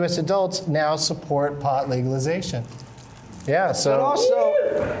majority of U.S. adults now support pot legalization. Yeah, so. But also,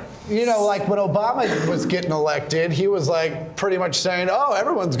 you know, like when Obama was getting elected, he was like pretty much saying, oh,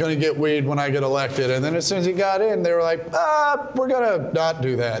 everyone's going to get weed when I get elected. And then as soon as he got in, they were like, we're going to not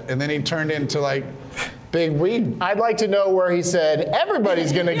do that. And then he turned into like big weed. I'd like to know where he said,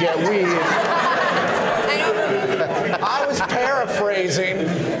 everybody's going to get weed. I was paraphrasing.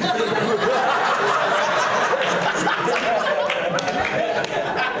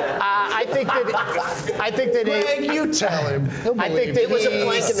 I think that I think that Greg, you tell him. I think that It was a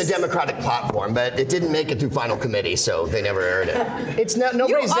plank in the Democratic platform, but it didn't make it through final committee, so they never aired it. It's not.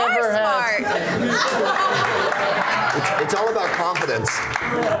 Nobody's you are ever smart. It's all about confidence.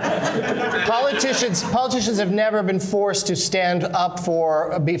 Politicians have never been forced to stand up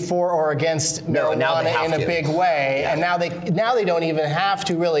before or against No, now they marijuana have in a to. big way, and now they don't even have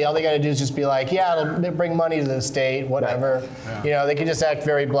to really. All they got to do is just be like, yeah, it'll bring money to the state, whatever. Right. You know, they can just act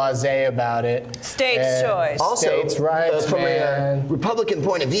very blasé about it. State's choice. Also, States' rights, from a man. Republican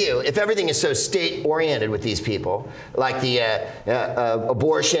point of view, if everything is so state-oriented with these people, like the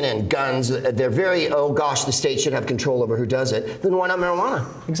abortion and guns, they're very, oh gosh, the state should have control over who does it, then why not marijuana?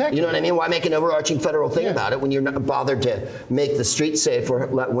 Exactly. You know what I mean? Why make an overarching federal thing about it when you're not bothered to make the streets safe or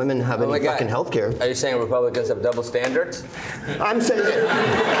let women have any fucking health care? Are you saying Republicans have double standards? I'm saying that,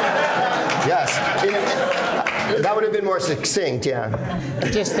 yes. That would have been more succinct, yeah. They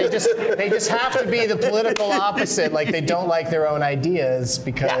just have to be the political opposite. Like they don't like their own ideas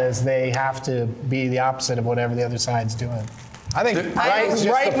because they have to be the opposite of whatever the other side's doing. I think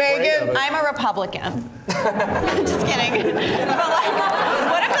right, Megan? I'm a Republican. Just kidding. But like,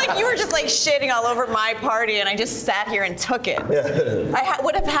 what if like you were just like shitting all over my party and I just sat here and took it? I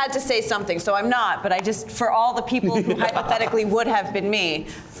would have had to say something, so I'm not. But I just, for all the people who hypothetically would have been me,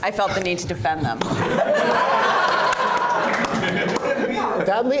 I felt the need to defend them.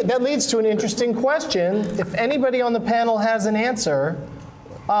 That leads to an interesting question. If anybody on the panel has an answer,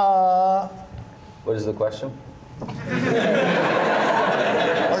 What is the question?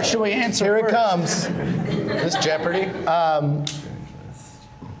 Or should we answer here it first? comes. This Jeopardy?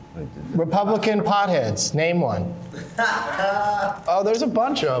 Republican potheads. Name one. Oh, there's a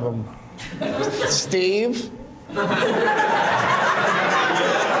bunch of them. Steve.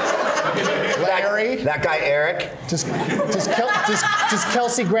 Larry. That guy Eric. Does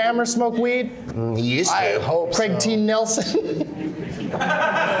Kelsey Grammer smoke weed? He used to. I hope Craig so. T. Nelson?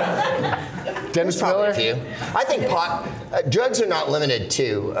 Dennis Probably Miller? a few. I think drugs are not limited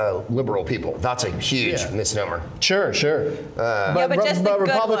to liberal people. That's a huge misnomer. Sure. but just the good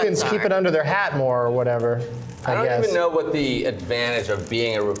Republicans ones keep it under their hat more or whatever. I don't guess. even know what the advantage of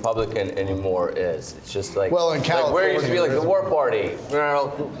being a Republican anymore is. It's just like, Well, in like where it used to be like California, the war party. You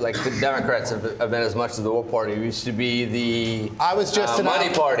know, like the Democrats have been as much of the war party. It used to be the I was just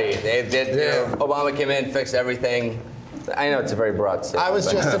money party. They did. You know, Obama came in, fixed everything. I know it's a very broad statement. I was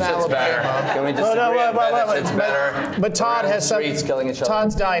but just in it's better. Alabama. Can we just agree on that it's better? But Todd We're in has the streets killing each other.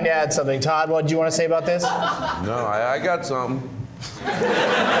 Todd's dying to add something. Todd, what do you want to say about this? No, I got something.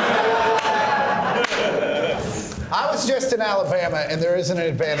 I was just in Alabama, and there isn't an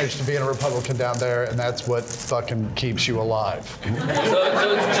advantage to being a Republican down there, and that's what fucking keeps you alive.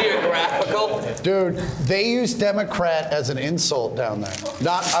 So it's geographical? Dude, they use Democrat as an insult down there.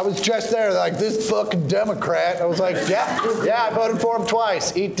 I was just there, like, this fucking Democrat. I was like, yeah, I voted for him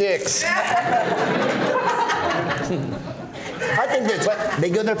twice. Eat dicks. I think they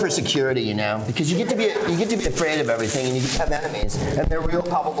go there for security, you know, because you get to be afraid of everything, and you get to have enemies, and they're real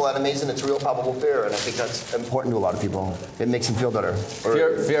palpable enemies, and it's real palpable fear, and I think that's important to a lot of people. It makes them feel better.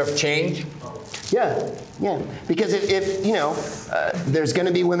 Fear of change? Yeah. Because if you know, there's going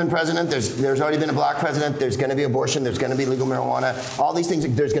to be women president. There's already been a black president. There's going to be abortion. There's going to be legal marijuana. All these things.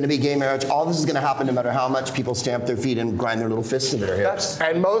 There's going to be gay marriage. All this is going to happen no matter how much people stamp their feet and grind their little fists into their hips.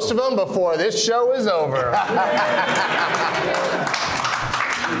 And most of them before this show is over.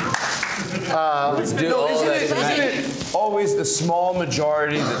 Isn't it always the small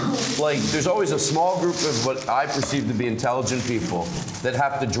majority that, like, there's always a small group of what I perceive to be intelligent people that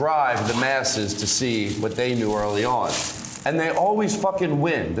have to drive the masses to see what they knew early on. And they always fucking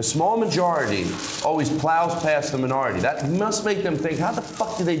win. The small majority always plows past the minority. That must make them think, how the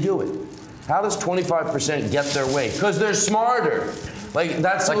fuck do they do it? How does 25% get their way? Because they're smarter. Like,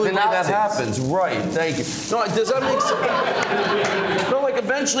 that's Like the the way that Nazis. happens. Right, thank you. No, does that make sense? No, like,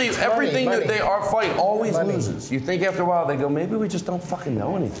 eventually, everything that they are fight always loses. You think after a while, they go, maybe we just don't fucking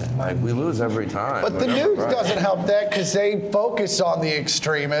know anything. Like, we lose every time. But the news doesn't help that because they focus on the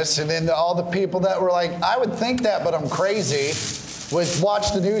extremists, and then all the people that were like, I would think that, but I'm crazy, would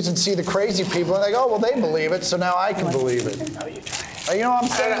watch the news and see the crazy people, and they go, oh, well, they believe it, so now I can believe it. You know what I'm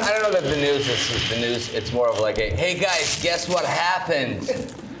saying? I don't know that the news is the news. It's more of like a, hey guys, guess what happened?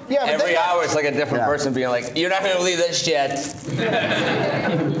 Yeah, Every hour it's like a different person being like, you're not gonna believe this shit.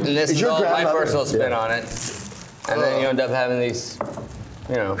 And this is all my personal spin on it. And then you end up having these,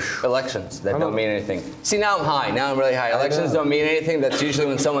 you know, elections that don't mean anything. See, now I'm high. Now I'm really high. Elections don't mean anything. That's usually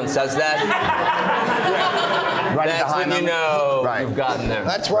when someone says that. That's when you know you've gotten there.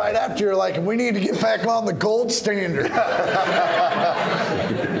 That's right after you're like, we need to get back on the gold standard.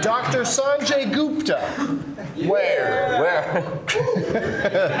 Dr. Sanjay Gupta. Where?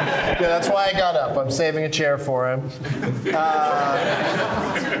 Yeah, that's why I got up. I'm saving a chair for him. Do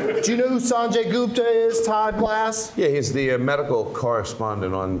you know who Sanjay Gupta is, Todd Glass? Yeah, he's the medical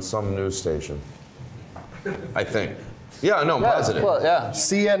correspondent on some news station. I think. Yeah, no, I'm positive. Well, yeah.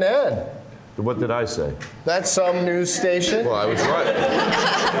 CNN. What did I say? That's some news station. Well, I was right.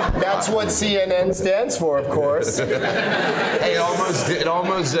 That's what CNN stands for, of course. Hey, it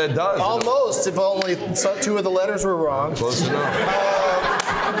almost does. Almost, if only two of the letters were wrong. Close enough.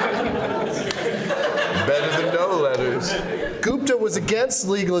 Better than no letters. Gupta was against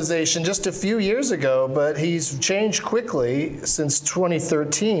legalization just a few years ago, but he's changed quickly since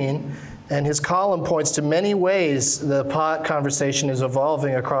 2013. And his column points to many ways the pot conversation is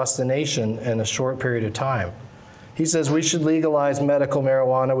evolving across the nation in a short period of time. He says we should legalize medical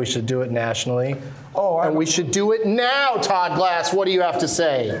marijuana, we should do it nationally. And we should do it now, Todd Glass. What do you have to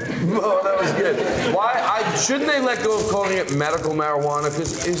say? Oh, that was good. Shouldn't they let go of calling it medical marijuana?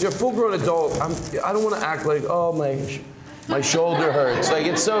 Because as a full-grown adult, I don't want to act like, oh, my shoulder hurts. Like,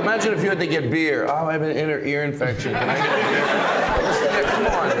 it's so, imagine if you had to get beer. Oh, I have an inner ear infection. Can I get beer? Come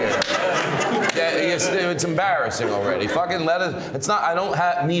on here. It's embarrassing already. Fucking let it. It's not. I don't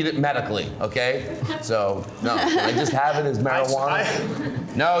need it medically. Okay. So no. Can I just have it as marijuana?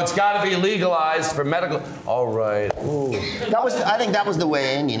 No, it's got to be legalized for medical. All right. Ooh. I think that was the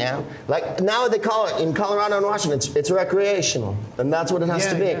way in. You know, like now they call it in Colorado and Washington. It's recreational, and that's what it has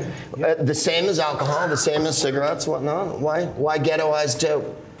to be. Yeah. The same as alcohol, the same as cigarettes, whatnot. Why ghettoize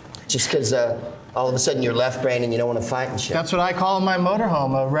dope? Just because. All of a sudden you're left brain and you don't want to fight and shit. That's what I call my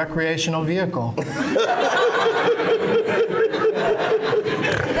motorhome, a recreational vehicle.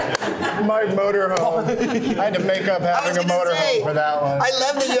 My motorhome. I had to make up having a motorhome for that one. I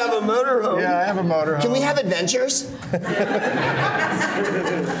love that you have a motorhome. Yeah, I have a motorhome. Can we have adventures?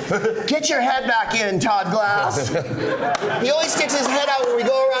 Get your head back in, Todd Glass. He always sticks his head out when we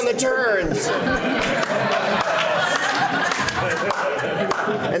go around the turns.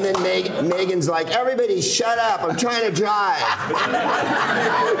 And then Megan's like, everybody shut up, I'm trying to drive.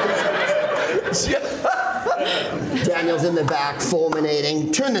 Daniel's in the back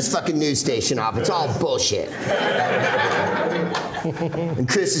fulminating. Turn this fucking news station off, it's all bullshit. And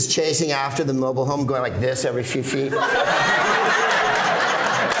Chris is chasing after the mobile home going like this every few feet.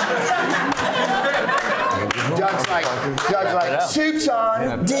 Doug's like, soup's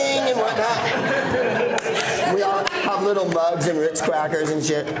on, ding and whatnot. We all have little mugs and Ritz crackers and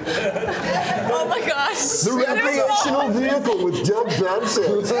shit. Oh my gosh. The recreational vehicle with Doug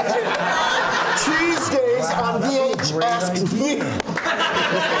Benson. Tuesdays on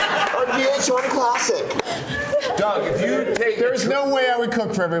VH1 Classic. Doug, if you take... There's no way I would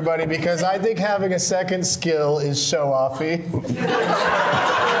cook for everybody because I think having a second skill is show-offy.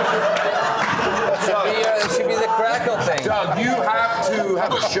 It should be the crackle thing. Doug, you have to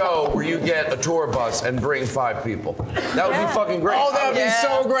have a show where you get a tour bus and bring 5 people. That would be fucking great. Oh, that would be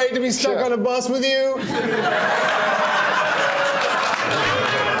so great to be stuck on a bus with you.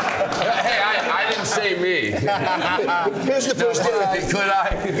 Hey, I didn't say me. Here's the first day with Could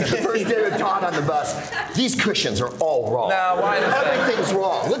I? The first day with Todd on the bus. These cushions are all wrong. Now, why is that? Everything's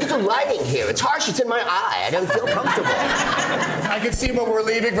wrong. Look at the lighting here. It's harsh. It's in my eye. I don't feel comfortable. I can see when we're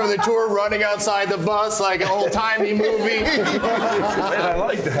leaving for the tour running outside the bus like an old-timey movie. Man, I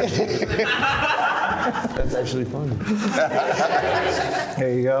like that. That's actually funny.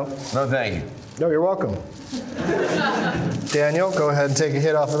 Here you go. No, thank you. No, you're welcome. Daniel, go ahead and take a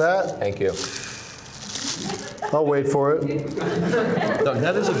hit off of that. Thank you. I'll wait for it. Doug,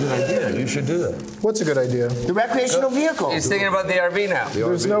 that is a good idea. You should do that. What's a good idea? The recreational vehicle. He's thinking about the RV now.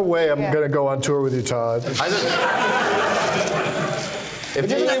 There's no way I'm going to go on tour with you, Todd. If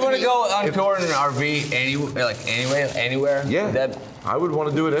you really want to go on tour in an RV anywhere, yeah, I would want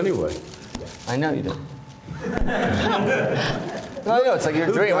to do it anyway. I know you do. No, it's like your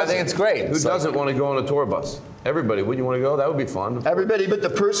dream. I think it's great. Who doesn't want to go on a tour bus? Everybody, wouldn't you want to go? That would be fun. Everybody but the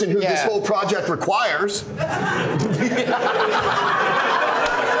person who this whole project requires. The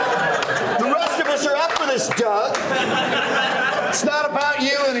rest of us are up for this, Doug. It's not about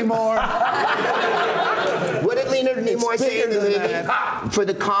you anymore. What did Leonard Nimoy say in the movie? For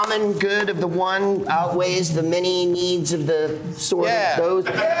the common good of the one outweighs the many needs of the sort of those.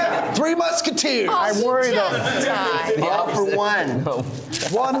 Three Musketeers. I worry though. All for one.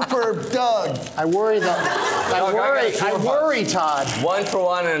 One for Doug. I worry Todd. One for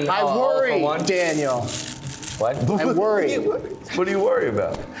one and I worry, all for one. Daniel. What? I worry. What do you worry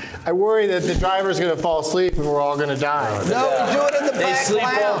about? I worry that the driver's going to fall asleep and we're all going to die. No, we do it in the back They sleep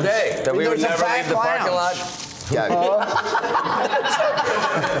all lounge. day. That we would There's a never back leave the parking lot. lounge.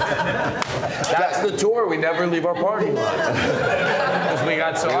 That's the tour. We never leave our parking lot. Because we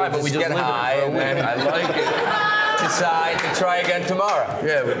got so high, but we just get live high in it for a and week. then I like it. decide to try again tomorrow.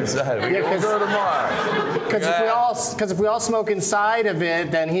 Yeah, we decided. We'll go tomorrow. Because if we all smoke inside of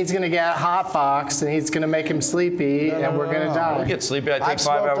it, then he's gonna get hotboxed and he's gonna make him sleepy, and we're gonna die. We'll get sleepy. I take I've 5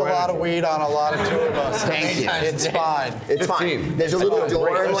 smoked hours. a lot of weed on a lot of tour buses. Thank you. It's fine. It's fine. There's a little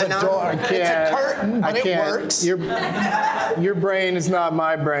door and whatnot. It's a curtain, but it works. Your brain is not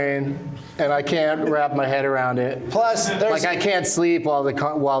my brain, and I can't wrap my head around it. Plus, there's I can't sleep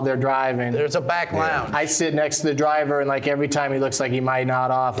while they're driving. There's a back lounge. I sit next to the driver, and like every time he looks like he might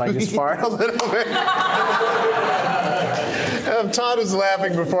nod off, I just fart a little bit. Todd was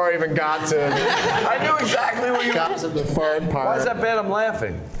laughing before I even got to. I knew exactly what you got to the fart part. Why is that bad? I'm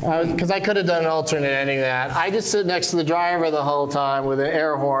laughing. Because I could have done an alternate ending to that. I just sit next to the driver the whole time with an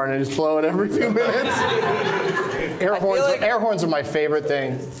air horn and just blow it every few minutes. Air horns are my favorite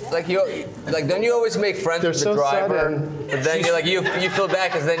thing. Like don't you always make friends with the driver? Sudden. But then you're like you feel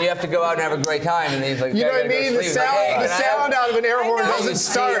bad because then you have to go out and have a great time, and then he's like, you know what I mean? The sound out of an air horn doesn't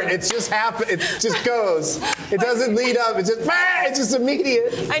start. It just happens. It just goes. It doesn't lead up. It's just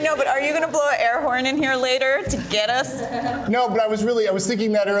immediate. I know, but are you gonna blow an air horn in here later to get us? No, but I was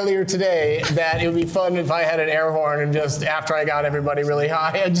thinking that earlier today that it would be fun if I had an air horn and just after I got everybody really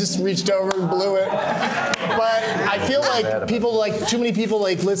high, I just reached over and blew it. But I feel like too many people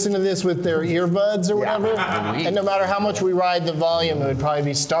listen to this with their earbuds or whatever, and no matter how much we ride the volume, it would probably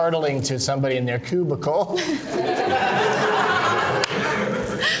be startling to somebody in their cubicle.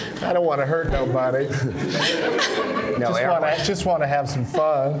 I don't want to hurt nobody. Just want to have some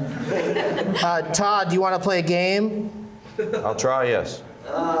fun. Todd, do you want to play a game? I'll try, yes.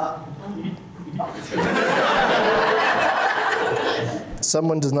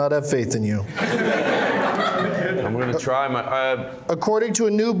 Someone does not have faith in you. I'm going to try my... According to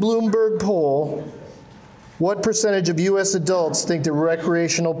a new Bloomberg poll, what percentage of U.S. adults think that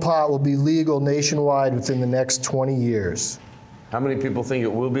recreational pot will be legal nationwide within the next 20 years? How many people think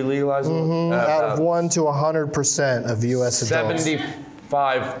it will be legalized? Out of 1 to 100% of U.S. adults.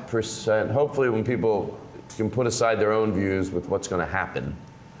 75%. Hopefully when people can put aside their own views with what's going to happen.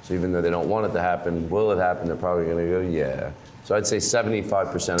 So even though they don't want it to happen, will it happen? They're probably going to go, yeah. So I'd say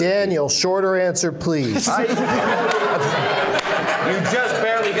 75%. Daniel, shorter answer, please. You just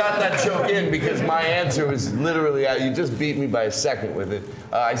barely got that joke in because my answer was literally, you just beat me by a second with it.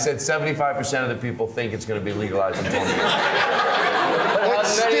 I said 75% of the people think it's going to be legalized in 20 years. But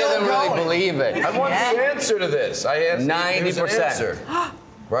many of them really believe it. I want the answer to this. I asked 90%.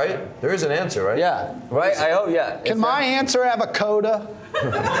 Right? There is an answer, right? Yeah. Right? Yeah. Can my answer have a coda?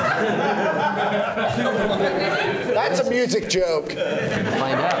 That's a music joke.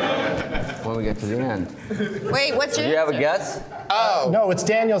 Find out when we get to the end. Wait, what's your Do you have a guess? Oh. No, it's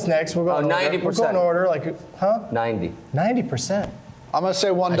Daniel's next. We'll go in 90%. order. We'll go in order. 90. 90%. I'm going to say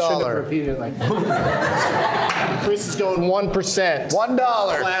 $1. I shouldn't have repeated it like that. Chris is going 1%. $1.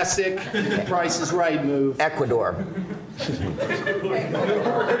 Classic Price is Right move. Ecuador.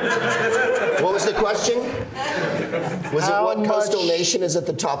 What was the question? Was it what coastal nation is at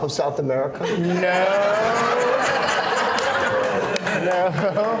the top of South America? No.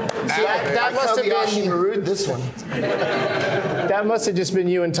 That must have been this one. That must have just been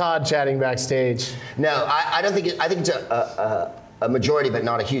you and Todd chatting backstage. No, I don't think I think it's a majority, but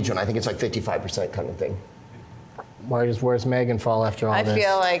not a huge one. I think it's like 55% kind of thing. Where's Megan fall after all this? I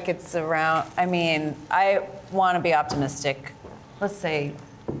feel like it's around. I mean, I want to be optimistic. Let's say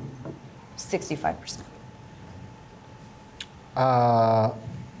 65%. I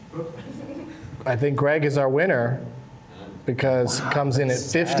think Greg is our winner because he comes in at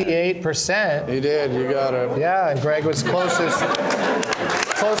 58%. He did. You got it. Yeah, and Greg was closest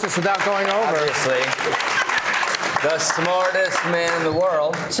without going over. Obviously. The smartest man in the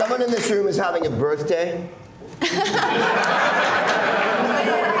world. Someone in this room is having a birthday.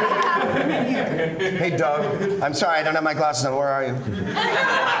 Hey, Doug. I'm sorry, I don't have my glasses on. Where are you?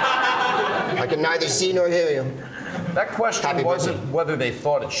 I can neither see nor hear you. That question wasn't whether they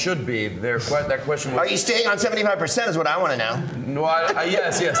thought it should be. That question was... Are you staying on 75% is what I want to know. No,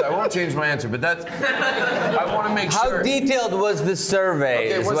 yes. I won't change my answer, but that's... I want to make sure... How detailed was the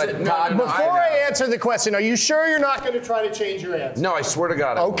survey? Okay, Before I answer the question, are you sure you're not going to try to change your answer? No, I swear to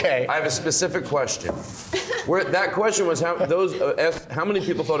God. Okay. I have a specific question. That question was how many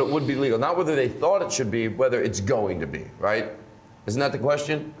people thought it would be legal, not whether they thought it should be, whether it's going to be, right? Isn't that the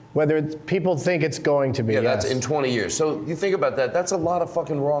question? Whether people think it's going to be. Yeah, yes. that's in 20 years. So you think about that, that's a lot of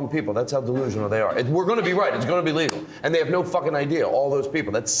fucking wrong people. That's how delusional they are. We're going to be right. It's going to be legal. And they have no fucking idea, all those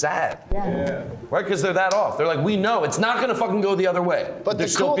people. That's sad. Yeah. Right? Because they're that off. They're like, we know it's not going to fucking go the other way. But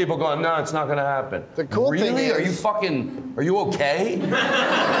there's still people going, no, it's not going to happen. The cool thing is... Are you okay?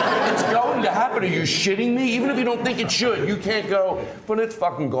 It's going to happen. Are you shitting me? Even if you don't think it should, you can't go, but it's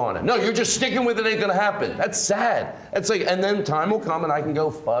fucking gone. No, you're just sticking with it, ain't going to happen. That's sad. It's like, and then time will come and I can go,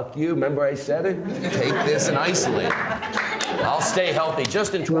 fuck you. Remember I said it? Take this and isolate. I'll stay healthy.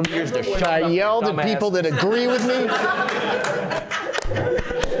 Just in 20 years to shut up. I yelled at people that agree with me.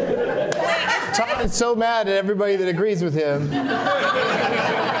 Todd is so mad at everybody that agrees with him.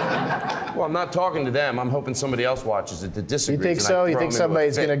 Well, I'm not talking to them. I'm hoping somebody else watches it that disagrees. You think so? You think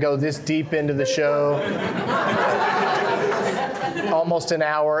somebody's going to go this deep into the show? Almost an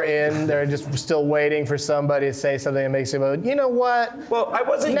hour in, they're just still waiting for somebody to say something that makes them go, you know what? Well, I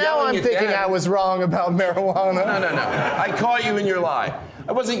wasn't now yelling I'm thinking them. I was wrong about marijuana. No. I caught you in your lie.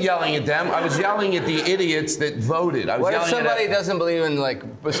 I wasn't yelling at them. I was yelling at the idiots that voted. What if somebody doesn't believe in like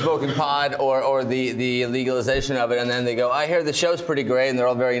smoking pot or the legalization of it, and then they go, I hear the show's pretty great, and they're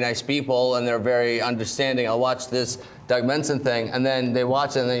all very nice people, and they're very understanding. I'll watch this Doug Benson thing, and then they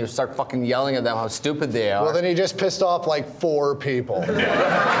watch it, and then you start fucking yelling at them how stupid they are. Well, then he just pissed off like 4 people.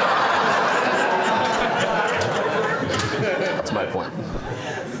 That's my point.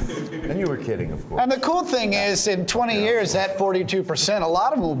 And you were kidding, of course. And the cool thing is, in 20 years, that 42%, a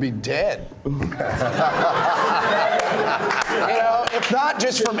lot of them will be dead. You know, if not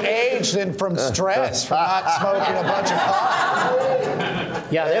just from age, then from stress, from not smoking a bunch of pot.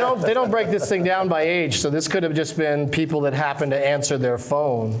 Yeah, they don't break this thing down by age, so this could have just been people that happen to answer their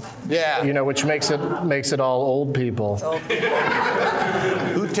phone. Yeah. You know, which makes it all old people.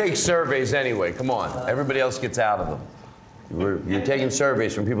 Who takes surveys anyway? Come on. Everybody else gets out of them. You're taking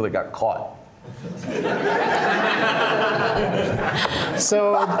surveys from people that got caught.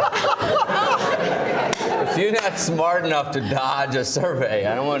 So, if you're not smart enough to dodge a survey,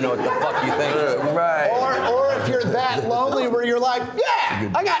 I don't want to know what the fuck you think. Right. Or if you're that lonely where you're like, yeah,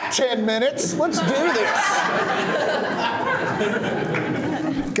 I got 10 minutes. Let's do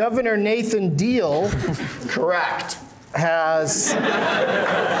this. Governor Nathan Deal, correct, has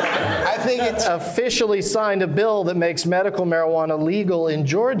I think it's officially signed a bill that makes medical marijuana legal in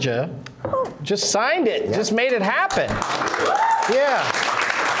Georgia. Just signed it. Yeah. Just made it happen. Yeah.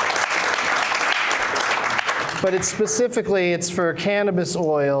 But it's for cannabis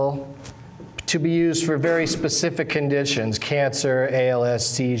oil to be used for very specific conditions: cancer, ALS,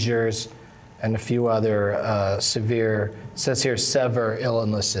 seizures, and a few other severe, it says here, severe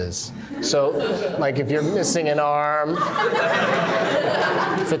illnesses. So, like if you're missing an arm,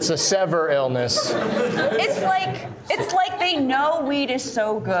 if it's a severe illness. It's like they know weed is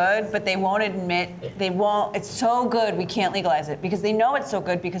so good, but they won't admit, it's so good we can't legalize it, because they know it's so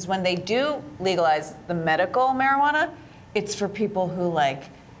good, because when they do legalize the medical marijuana, it's for people who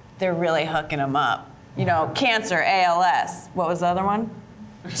they're really hooking them up. You know, cancer, ALS, what was the other one?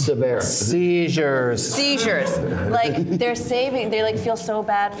 Severe. Seizures. They feel so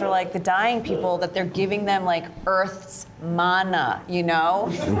bad for the dying people that they're giving them Earth's mana, you know?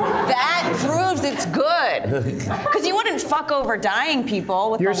 That proves it's good. Because you wouldn't fuck over dying people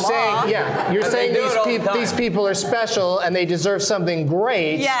with the law. You're saying these people are special and they deserve something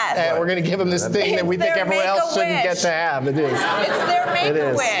great. Yes. And we're going to give them this thing that we think everyone else shouldn't get to have. It is. It's their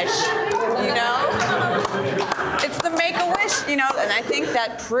make-a-wish, you know? It's the make-a-wish, you know, and I think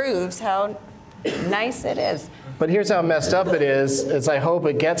that proves how nice it is. But here's how messed up it is I hope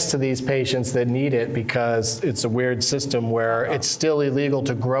it gets to these patients that need it, because it's a weird system where it's still illegal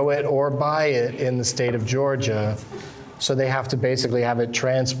to grow it or buy it in the state of Georgia. So they have to basically have it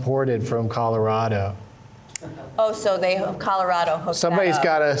transported from Colorado. Oh, so Colorado hooked Somebody's that up.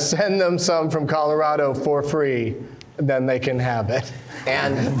 got to send them some from Colorado for free, then they can have it.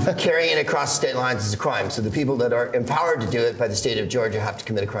 And carrying it across state lines is a crime. So the people that are empowered to do it by the state of Georgia have to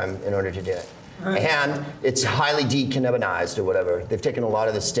commit a crime in order to do it. Right. And it's highly decannabinized or whatever. They've taken a lot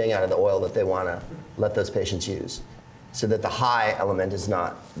of the sting out of the oil that they want to let those patients use, so that the high element is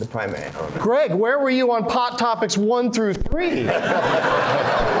not the primary element. Greg, where were you on pot topics 1 through 3?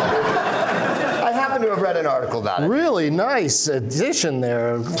 I have happen to have read an article about it. Really nice addition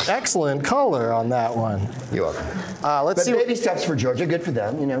there. Excellent color on that one. You're welcome. Let's see. Baby steps for Georgia. Good for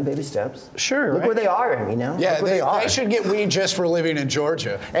them. You know, baby steps. Sure. Look right? where they are. You know. Yeah, Look where they are. they should get weed just for living in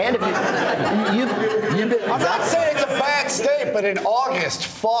Georgia. And if you've been. I'm not saying it's a bad state, but in August,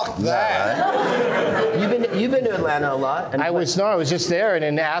 fuck that. You've been to Atlanta a lot. And I was just there, and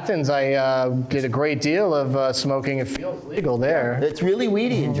in Athens, I did a great deal of smoking. It feels legal there. It's really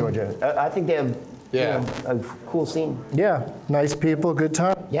weedy in Georgia. I think they have you know, a cool scene. Yeah, nice people, good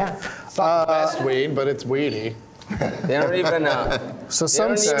time. Yeah. It's not the best weed, but it's weedy. They don't even. So they some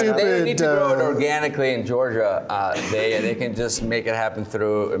don't stupid. They don't need to grow it organically in Georgia. They can just make it happen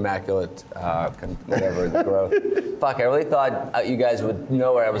through immaculate, whatever the growth. Fuck! I really thought you guys would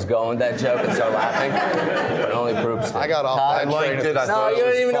know where I was going with that joke and start laughing, but only Proops. I got off I that liked train. it. I thought No, you it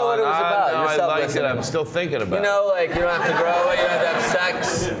was don't even know what it was fun. about. No, You're I liked it. listening. I'm still thinking about You know, like you don't have to grow it. You don't have to have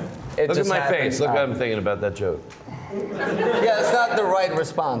sex. It it. Look at just my happens. face. Look, I'm thinking about that joke. Yeah, it's not the right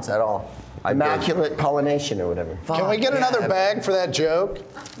response at all. Immaculate pollination or whatever. Can we get another bag for that joke? All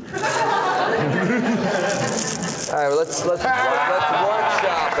right, well, let's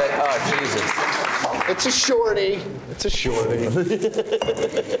workshop it. Oh, Jesus. It's a shorty. It's a shorty. I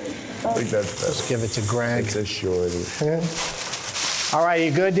think that's Just give it to Greg. It's a shorty. All right, you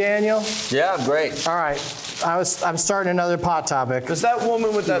good, Daniel? Yeah, great. All right. I'm starting another pot topic. Does that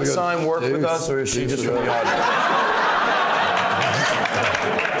woman with that sign work with us, or is she just from the audience?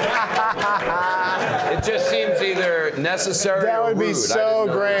 It just seems either necessary That or would be rude. so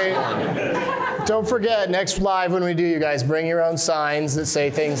great. Don't forget, next live when we do, you guys bring your own signs that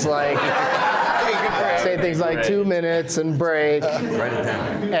say things like 2 minutes and break. Write it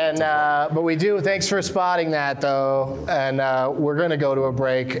down. And but we do. Thanks for spotting that, though. And we're going to go to a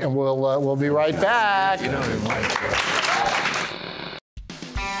break, and we'll be right back.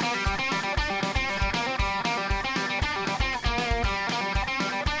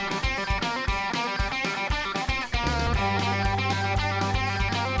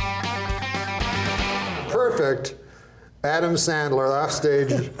 Perfect. Adam Sandler, off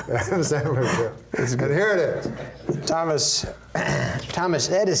stage. Adam Sandler show. And here it is. Thomas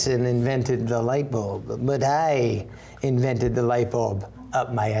Edison invented the light bulb, but I invented the light bulb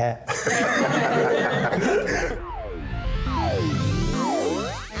up my ass.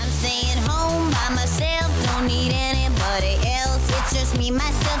 I'm staying home by myself, don't need anybody else. It's just me,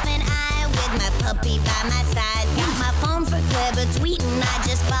 myself, and I with my puppy by my side. Got my phone for clever tweeting. I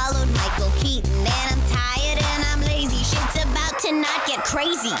just followed Michael Keaton, and I'm tired and I'm lazy. Shit's about to not get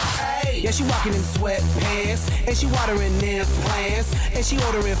crazy. Hey, yeah, she walking in sweatpants, and she watering them plants, and she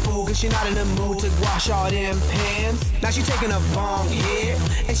ordering food cause she not in the mood to wash all them pans. Now she taking a bong hit,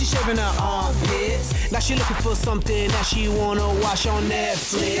 and she shaving her armpits. Now she looking for something that she wanna watch on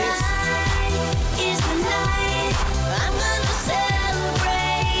Netflix. Tonight is the night I'm gonna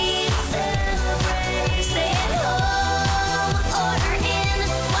celebrate. Stay at home, order in,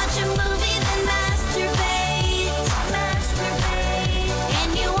 watch a movie, then masturbate. And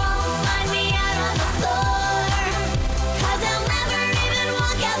you won't find me out on the floor, cause I'll never even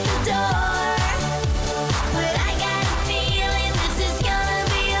walk out the door. But I got a feeling this is gonna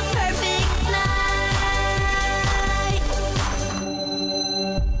be a perfect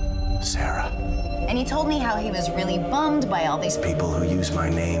night. Sarah. And he told me how he was really bummed by all these people. People who use my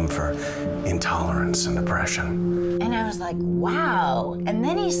name for intolerance and oppression. And I was like, wow. And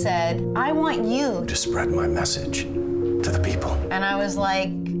then he said, I want you. To spread my message to the people. And I was like,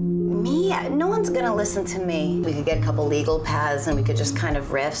 me? No one's gonna listen to me. We could get a couple legal paths and we could just kind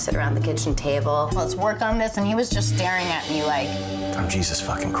of riff, sit around the kitchen table. Let's work on this. And he was just staring at me like, I'm Jesus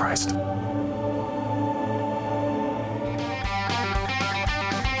fucking Christ.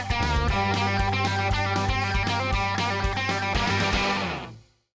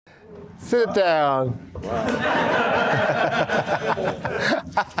 Sit down.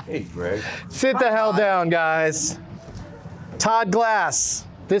 Hey, Greg. Sit the hell down, guys. Todd Glass,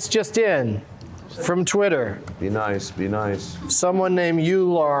 this just in from Twitter. Be nice, be nice. Someone named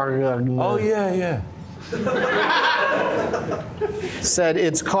Eular. Oh, yeah. Said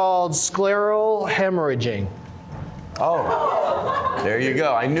it's called scleral hemorrhaging. Oh, there you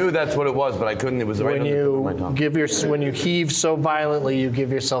go. I knew that's what it was, but I couldn't. It was right When on the tip of my you tongue. when you heave so violently, you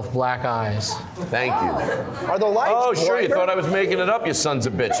give yourself black eyes. Thank you. Are the lights Oh, sure. You brighter? thought I was making it up, you sons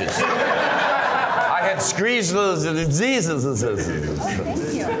of bitches. I had screezed the diseases.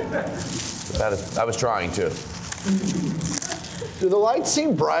 I was trying to. Do the lights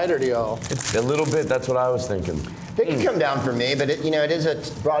seem brighter to y'all? A little bit. That's what I was thinking. They can come down for me, but it is a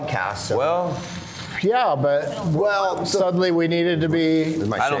broadcast. So. Well, Yeah, but suddenly we needed to be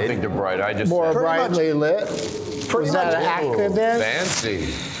I don't think they're bright. I just more said. brightly lit. Was that an accident?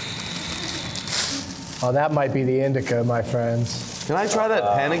 Fancy. Oh, that might be the indica, my friends. Can I try that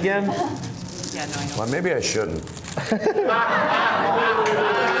pen again? Yeah, no, I know. Well, maybe I shouldn't.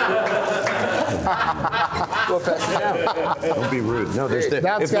 Don't be rude. No, there's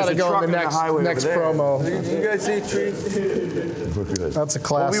That's got to go in the next promo. You guys see trees? That's a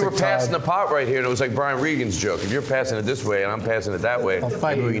classic. Well, we were passing the pot right here, and it was like Brian Regan's joke. If you're passing it this way and I'm passing it that way,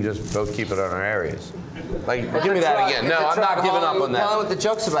 maybe we can just both keep it on our areas. Like, give me that again. No, I'm not giving up on that. Tell them what the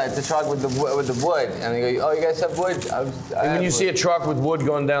joke's about. It's a truck with the wood, and they go, "Oh, you guys have wood." And when you see a truck with wood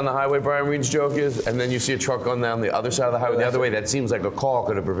going down the highway, Brian Regan's joke is, and then you see a truck going down the other side of the highway the other way, that seems like a call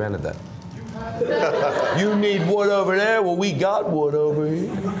could have prevented that. You need wood over there? Well, we got wood over here.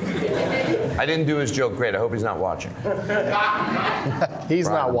 I didn't do his joke great. I hope he's not watching. He's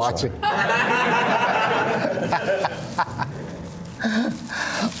not watching.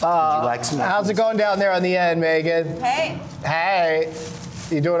 How's it going down there on the end, Megan? Hey. Hey.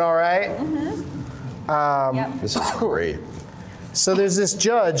 You doing all right? Yep. This is great. So there's this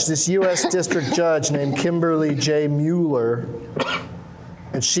judge, this U.S. district judge named Kimberly J. Mueller,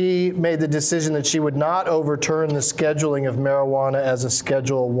 and she made the decision that she would not overturn the scheduling of marijuana as a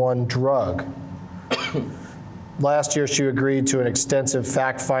Schedule I drug. Last year, she agreed to an extensive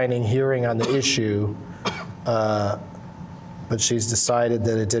fact-finding hearing on the issue, but she's decided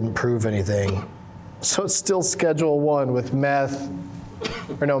that it didn't prove anything. So it's still Schedule I with meth,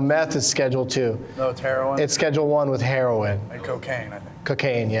 or no, meth is Schedule II. No, it's heroin. It's Schedule I with heroin. And cocaine, I think.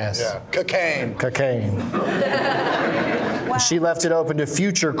 Cocaine, yes. Yeah, cocaine. Cocaine. She left it open to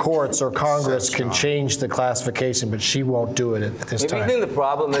future courts or Congress can change the classification, but she won't do it at this Maybe time. you think the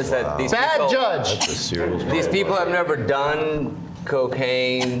problem is that these Bad people, judge. That's a serious these people have never done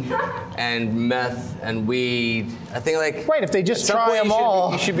cocaine and meth and weed. I think like right, if they just at some try point them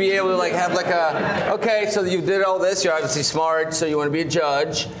all, you should be able to like have like a okay. So you did all this. You're obviously smart. So you want to be a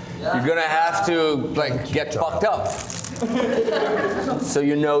judge. You're gonna have to like get fucked up. So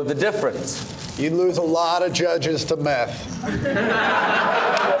you know the difference. You'd lose a lot of judges to meth. Right?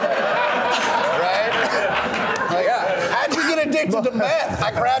 Like, how'd you get addicted to meth?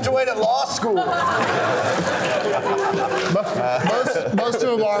 I graduated law school. most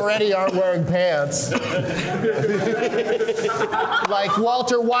of them already aren't wearing pants. Like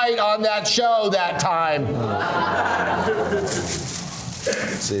Walter White on that show that time.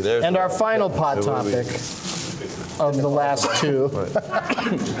 See, there's and our final pot topic of the last two.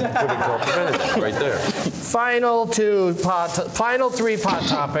 Right there. Final three pot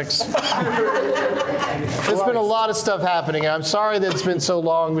topics. There's been a lot of stuff happening. I'm sorry that it's been so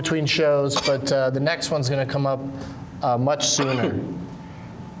long between shows, but the next one's going to come up much sooner.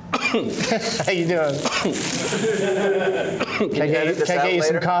 How you doing? Can I get you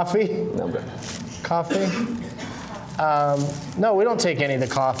some coffee? No, I'm good. Coffee? No, we don't take any of the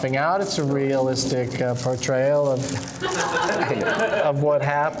coughing out. It's a realistic portrayal of what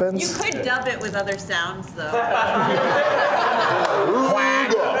happens. You could dub it with other sounds, though.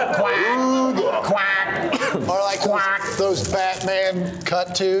 Quack, quack, quack. Or like those Batman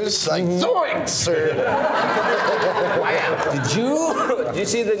cut-tos, like zoinks. Wow. Did you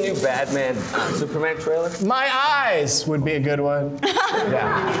see the new Batman Superman trailer? My eyes would be a good one.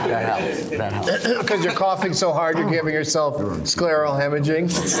 Yeah, that helps. That helps. Because you're coughing so hard, you're giving yourself scleral hemorrhaging.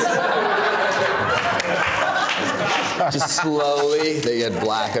 Just slowly, they get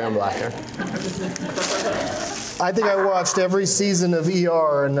blacker and blacker. I think I watched every season of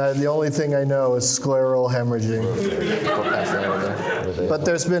ER, and the only thing I know is scleral hemorrhaging. But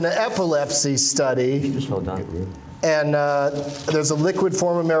there's been an epilepsy study. And there's a liquid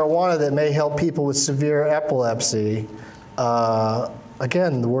form of marijuana that may help people with severe epilepsy.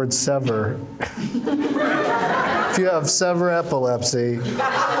 Again, the word sever. If you have sever epilepsy. Is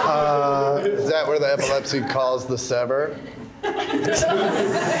that where the epilepsy calls the sever?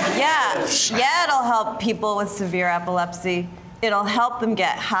 Yeah, it'll help people with severe epilepsy. It'll help them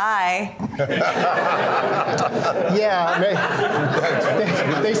get high. Yeah,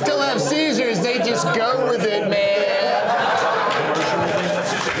 they still have seizures. They just go with it, man.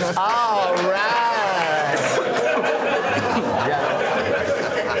 All right.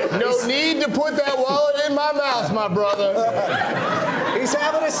 No need to put that wallet in my mouth, my brother. He's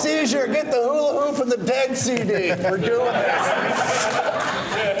having a seizure. Get the hula hoop and the dead CD. We're doing this.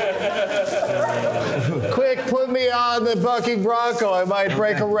 Quick, put me on the bucking bronco. I might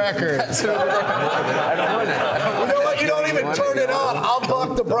break a record. You know what? You don't even turn it on. I'll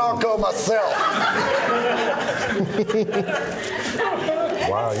buck the bronco myself.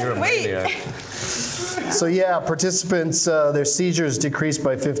 Wow, you're a maniac. So yeah, participants, their seizures decreased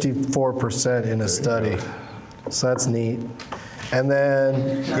by 54% in a study. So that's neat. And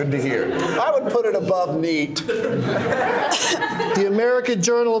then... Good to hear. I would put it above neat. The American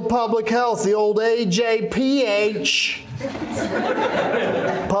Journal of Public Health, the old AJPH,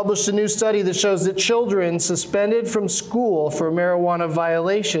 published a new study that shows that children suspended from school for marijuana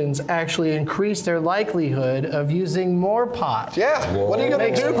violations actually increase their likelihood of using more pot. Yeah. What are you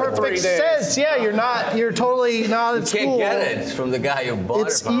going to do for 3 days? Makes sense. Yeah, you're totally not at school. You can't get it from the guy who bought it.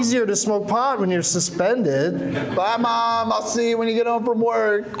 It's easier to smoke pot when you're suspended. Bye, Mom. I'll see you when you get home from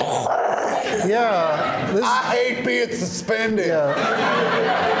work. Yeah. I hate being suspended.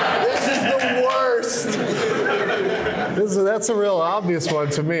 Yeah. This is the worst. That's a real obvious one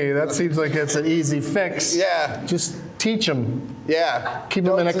to me. That seems like it's an easy fix. Yeah. Just teach them. Yeah. Keep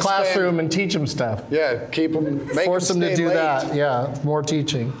them in a classroom and teach them stuff. Yeah, keep them. Force them to do that. Yeah, more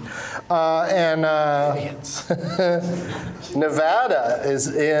teaching. Nevada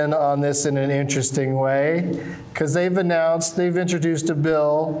is in on this in an interesting way because they've introduced a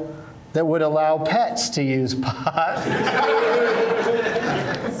bill that would allow pets to use pot.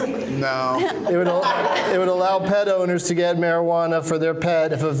 No. It would allow pet owners to get marijuana for their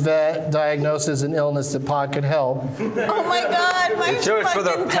pet if a vet diagnoses an illness that pot could help. Oh my God, my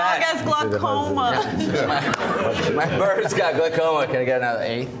fucking dog has glaucoma. My bird's got glaucoma. Can I get another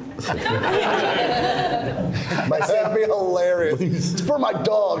eighth? That'd be hilarious. It's for my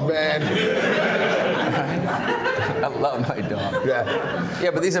dog, man. I love my dog.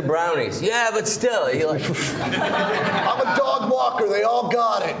 Yeah, but these are brownies. Yeah, but still. I'm a dog walker. They all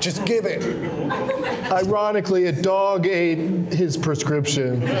got it. Just give it. Ironically, a dog ate his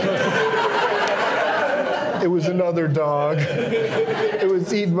prescription. It was another dog. It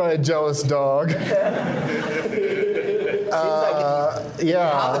was eaten by a jealous dog.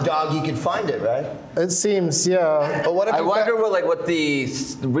 Yeah. How the dog, you could find it, right? It seems, yeah. But what if I wonder what the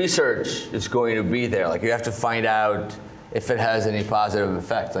research is going to be there. Like you have to find out if it has any positive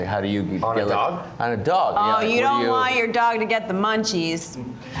effect. Like how do you on a dog? On a dog. Oh, yeah, you don't want your dog to get the munchies.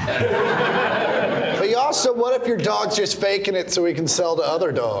 But you also, what if your dog's just faking it so he can sell to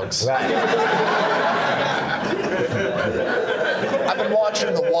other dogs? Right. I've been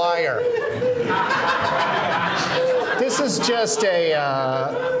watching The Wire. This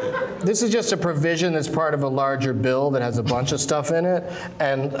is just a provision that's part of a larger bill that has a bunch of stuff in it.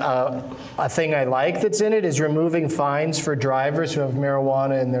 And a thing I like that's in it is removing fines for drivers who have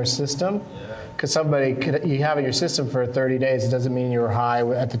marijuana in their system. Because you have it in your system for 30 days, it doesn't mean you were high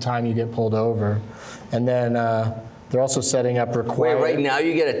at the time you get pulled over. And then they're also setting up required. Wait, right now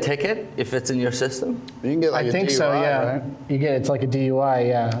you get a ticket if it's in your system? You can get like I think DUI, so, yeah. right? It's like a DUI,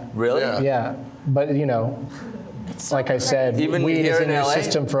 yeah. Really? Yeah. But like I said, even weed is in your LA?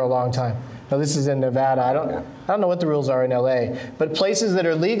 system for a long time. No, this is in Nevada. I don't know what the rules are in LA, but places that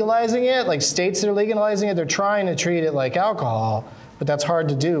are legalizing it, like states that are legalizing it, they're trying to treat it like alcohol, but that's hard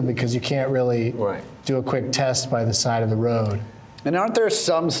to do because you can't really do a quick test by the side of the road. And aren't there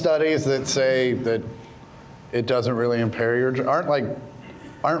some studies that say that it doesn't really impair your aren't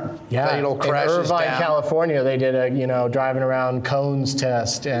fatal crashes in Irvine, down? California, they did a driving around cones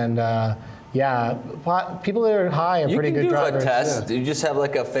test and. Yeah, people that are high are pretty good drivers. You can do a test. Yeah. You just have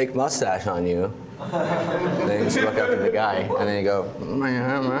like a fake mustache on you. Then you just look up at the guy, and then you go, and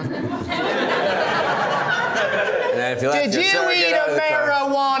then if you Did you eat a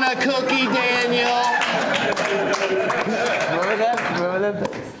marijuana cookie, Daniel? Remember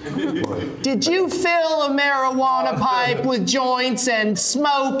that? Did you fill a marijuana pipe with joints and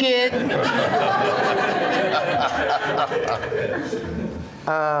smoke it?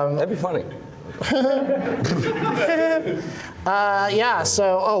 That'd be funny. And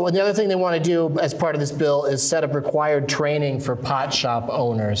the other thing they want to do as part of this bill is set up required training for pot shop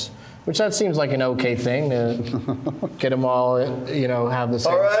owners, which that seems like an okay thing to get them all, have the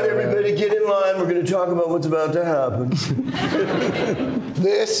same. All right, everybody get in line. We're going to talk about what's about to happen.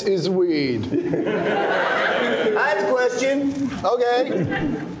 This is weed. I have a question. Okay.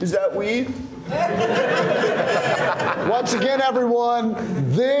 Is that weed? Once again, everyone,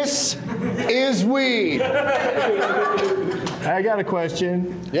 this is weed. I got a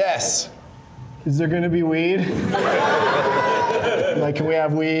question. Yes. Is there going to be weed? Like, can we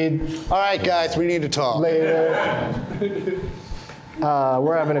have weed? All right, guys, we need to talk. Later.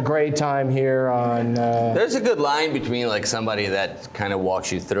 We're having a great time here on... There's a good line between like somebody that kind of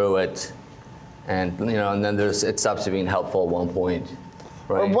walks you through it and, and then it stops being helpful at one point.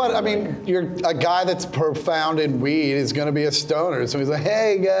 Right. Or what? I mean, you're a guy that's profound in weed is going to be a stoner. So he's like,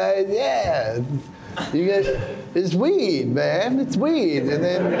 hey, guys, yeah. You guys, is weed, man. It's weed. And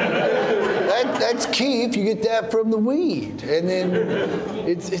then that's keef. You get that from the weed. And then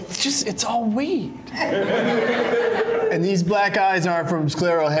it's all weed. And these black eyes aren't from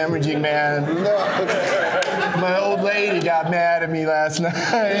scleral hemorrhaging, man. No. My old lady got mad at me last night.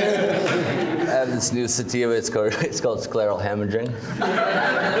 I have this new sativa. It's called scleral hemorrhaging.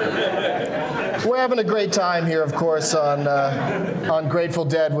 We're having a great time here, of course, on Grateful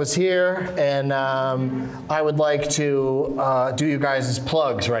Dead Was Here, and I would like to do you guys'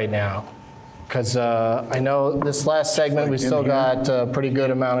 plugs right now, because I know this last segment we still got a pretty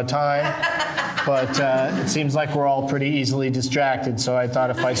good amount of time, but it seems like we're all pretty easily distracted, so I thought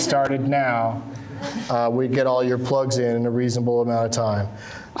if I started now, we'd get all your plugs in a reasonable amount of time.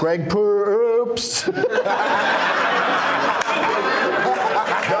 Greg Proops.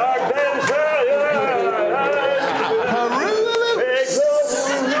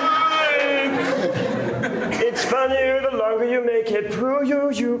 It's funnier the longer you make it.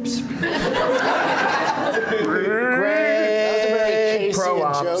 Proops. Casey Pro and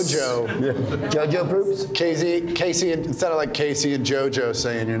ops. JoJo. JoJo Proops? Casey, it sounded like Casey and JoJo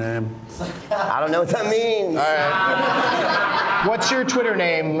saying your name. I don't know what that means. All right. What's your Twitter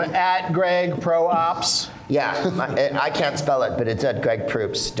name? At Greg Pro Ops? Yeah, I can't spell it, but it's at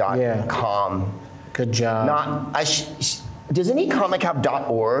gregproops.com. Good job. Does any comic have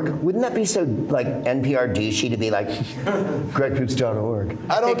 .org? Wouldn't that be so like NPR douchey to be like gregproops.org?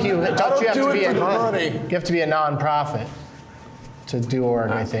 I don't do it for the money. You have to be a non-profit to do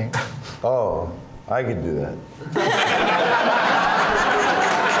org, I think. Oh, I could do that.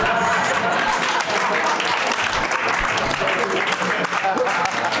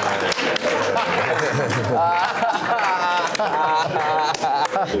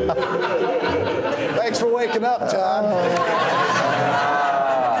 Thanks for waking up, Todd.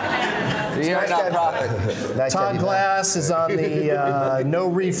 You're not profit. Todd Glass is on the No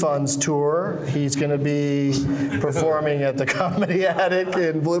Refunds tour. He's going to be performing at the Comedy Attic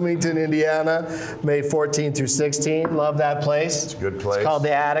in Bloomington, Indiana, May 14th through 16th. Love that place. It's a good place. It's called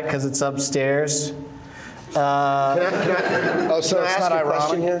the Attic because it's upstairs. Can I it's ask not a ironic?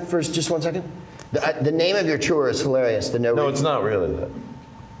 question here for just 1 second? The name of your tour is hilarious. The No, it's not really that.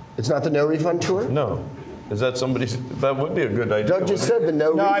 It's not the No Refund tour? No. Is that somebody's? That would be a good idea. Doug just said the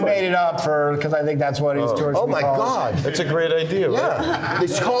No No, I Refund. made it up because I think that's what his tour should Oh be my called. God. That's a great idea, right? Yeah. They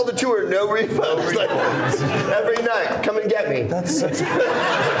call the tour No Refund. It's like, every night, come and get me. That's such a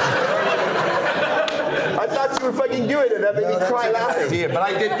I thought you were fucking doing it. That made me cry laughing. idea, but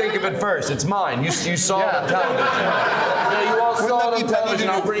I did think of it first. It's mine. You saw it on television. Yeah, you all saw it on television.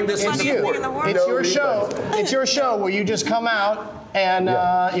 I'll bring this It's to you. the court. It's your show. It's your show where you just come out and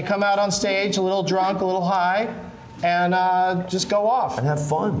you come out on stage a little drunk, a little high, and just go off. and have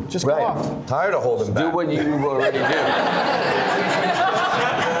fun. Just go off. Tired of holding back. Do what you already do.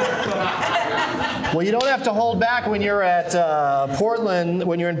 Well, you don't have to hold back when you're at Portland.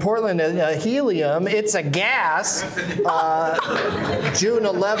 When you're in Portland, Helium, it's a gas. June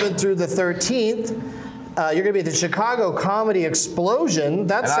 11th through the 13th. You're going to be at the Chicago Comedy Explosion.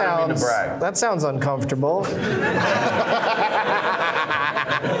 That And I don't mean to sounds brag. that sounds uncomfortable.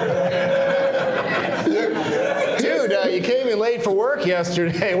 Dude, you came in late for work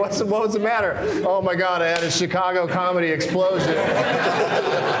yesterday. What was the matter? Oh my God, I had a Chicago Comedy Explosion.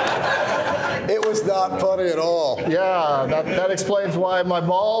 It was not funny at all. Yeah, that explains why my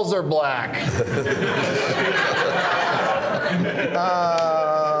balls are black.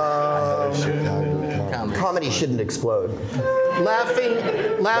 Comedy shouldn't explode.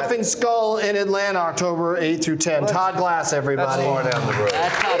 Laughing Skull in Atlanta, October 8 through 10. Todd Glass, everybody. That's more down the road.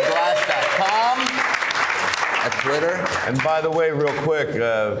 That's toddglass.com. At Twitter. And by the way, real quick,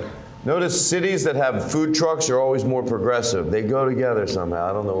 notice cities that have food trucks are always more progressive. They go together somehow.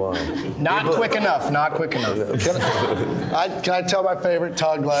 I don't know why. Not quick enough. Not quick enough. Can I tell my favorite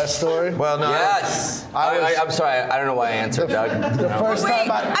Todd Glass story? Well, no. Yes. I'm sorry. I don't know why I answered, Doug. The first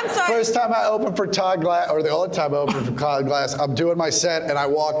time I opened for Todd Glass, or the only time I opened for Todd Glass, I'm doing my set and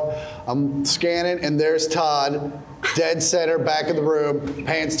I'm scanning, and there's Todd, dead center, back of the room,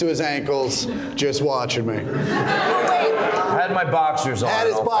 pants to his ankles, just watching me. I had my boxers on. Had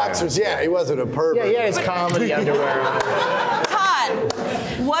his boxers, yeah, he wasn't a pervert. Yeah, he had his comedy underwear on. Todd,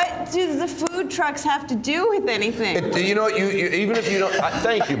 what what do the food trucks have to do with anything? You know what? Even if you don't.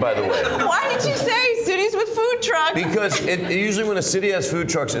 Thank you, by the way. Why did you say cities with food trucks? Because usually when a city has food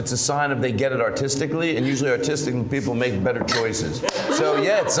trucks, it's a sign of they get it artistically, and usually artistic people make better choices. So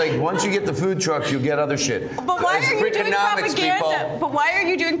yeah, it's like once you get the food trucks, you'll get other shit. But why are you doing propaganda? People. But why are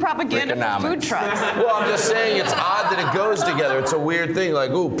you doing propaganda for food trucks? Well, I'm just saying it's odd that it goes together. It's a weird thing.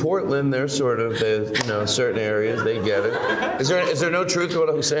 Like, oh, Portland, they're sort of, certain areas, they get it. Is there no truth to what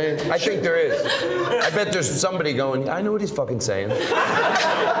I'm saying? I think there is. I bet there's somebody going, I know what he's fucking saying.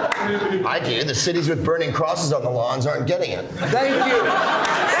 I do. The cities with burning crosses on the lawns aren't getting it. Thank you.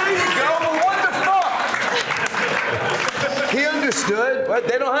 There you go. But what the fuck? He understood. Right?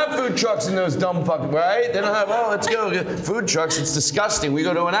 They don't have food trucks in those dumb fucking, right? They don't have, let's go. Food trucks, it's disgusting. We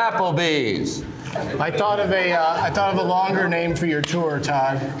go to an Applebee's. I thought of a longer name for your tour,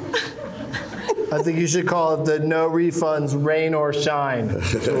 Todd. I think you should call it the No Refunds Rain or Shine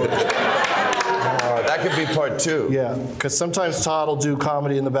tour. That could be part 2. Yeah, because sometimes Todd will do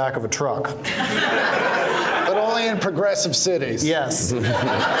comedy in the back of a truck. But only in progressive cities. Yes.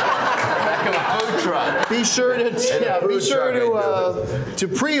 Back of a food truck. Be sure to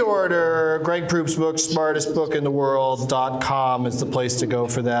pre-order Greg Proops' book, smartestbookintheworld.com is the place to go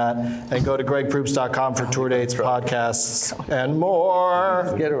for that. And go to gregproops.com for tour dates, podcasts, and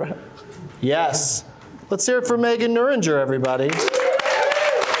more. Get around. Yes. Let's hear it for Megan Neuringer, everybody.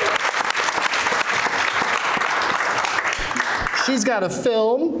 She's got a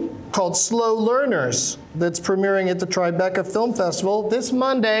film called Slow Learners that's premiering at the Tribeca Film Festival this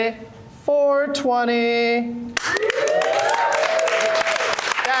Monday, 4/20.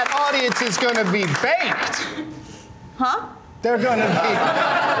 That audience is going to be baked. Huh? They're going to be...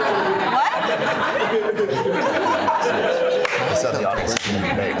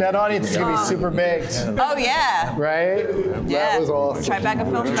 That audience is going to be super baked. Oh, yeah. Right? Yeah. That was awesome. Tribeca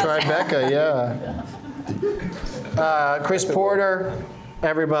Film Festival. Tribeca, yeah. Chris Porter,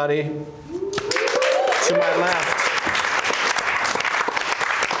 everybody. To my left.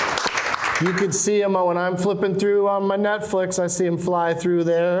 You can see him when I'm flipping through on my Netflix. I see him fly through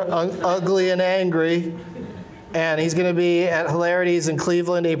there, ugly and angry. And he's going to be at Hilarities in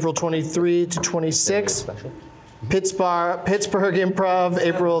Cleveland, April 23 to 26. Pittsburgh Improv,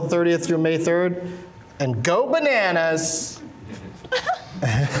 April 30th through May 3rd. And go bananas.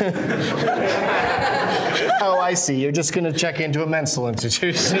 Oh, I see. You're just going to check into a mental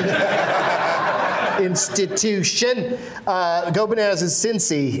institution. Go Bananas is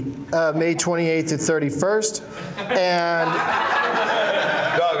Cincy, May 28th to 31st. And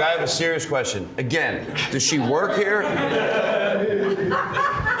Doug, I have a serious question. Again, does she work here?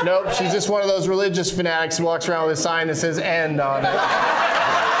 Nope, she's just one of those religious fanatics who walks around with a sign that says "end" on it.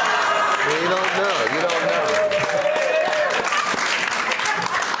 You don't know.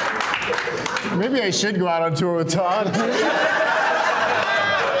 Maybe I should go out on tour with Todd.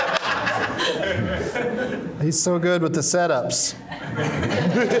 He's so good with the setups.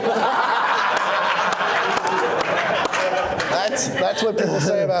 That's what people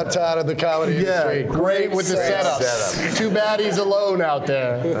say about Todd in the comedy industry. Great with the setups. Too bad he's alone out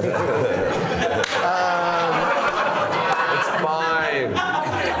there. It's fine.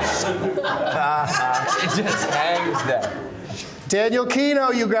 It just hangs there. Daniel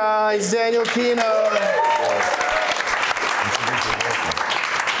Kinno, you guys. Daniel Kinno.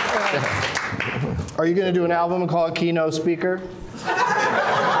 Are you going to do an album and call it Kinno Speaker?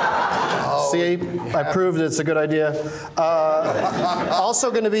 See, I proved it's a good idea.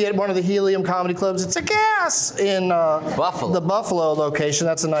 Also going to be at one of the Helium comedy clubs. It's a gas in the Buffalo location.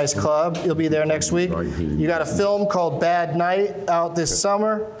 That's a nice club. You'll be there next week. You got a film called Bad Night out this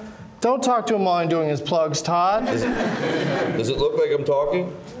summer. Don't talk to him while I'm doing his plugs, Todd. Does it look like I'm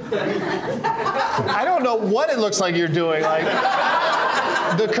talking? I don't know what it looks like you're doing. Like,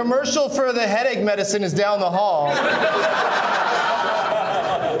 the commercial for the headache medicine is down the hall.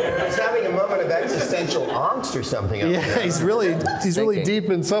 He's having a moment of existential angst or something. Yeah, he's really deep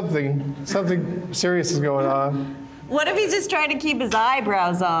in something. Something serious is going on. What if he's just trying to keep his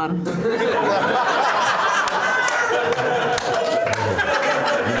eyebrows on?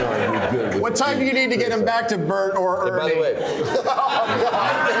 What time do you need to get him back to Bert or Ernie? By the way. Oh,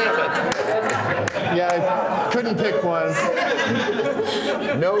 God damn it. Yeah, I couldn't pick one.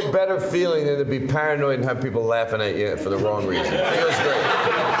 No better feeling than to be paranoid and have people laughing at you for the wrong reason. Feels great.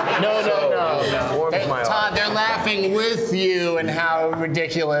 No. Warms my Todd, heart. they're laughing with you and how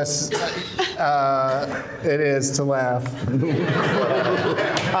ridiculous it is to laugh.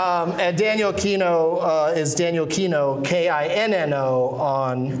 And Daniel Kinno is Daniel Kinno, Kinno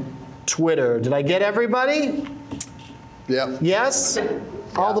on Twitter. Did I get everybody? Yep. Yes?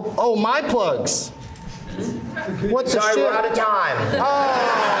 Oh, my plugs. What's the Sorry, shit? we're out of time.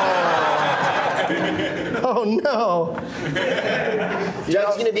 Oh no.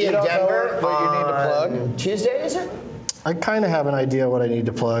 Doug's going to be in Denver what you need to plug? Tuesday, is it? I kind of have an idea what I need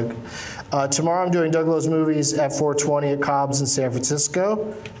to plug. Tomorrow I'm doing Doug Lowe's Movies at 420 at Cobb's in San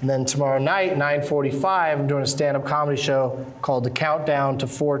Francisco. And then tomorrow night, 9:45, I'm doing a stand-up comedy show called The Countdown to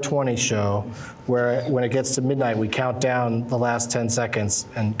 420 Show, where when it gets to midnight, we count down the last 10 seconds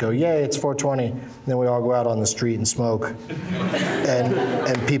and go, yay, it's 420. And then we all go out on the street and smoke.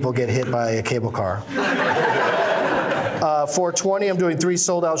 And people get hit by a cable car. 420, I'm doing 3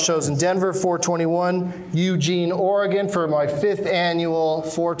 sold-out shows in Denver. 421, Eugene, Oregon for my 5th annual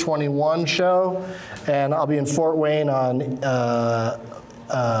 421 show. And I'll be in Fort Wayne on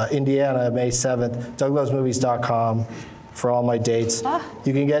Indiana, May 7th. DougLovesMovies.com for all my dates.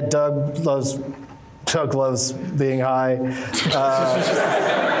 You can get Doug Loves Being High.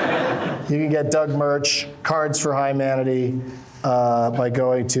 You can get Doug merch, cards for Hymanity, by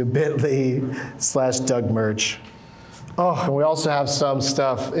going to bit.ly/DougMerch. Oh, and we also have some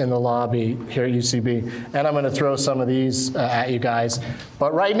stuff in the lobby here at UCB. And I'm going to throw some of these at you guys.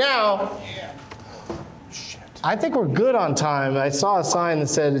 But right now, I think we're good on time. I saw a sign that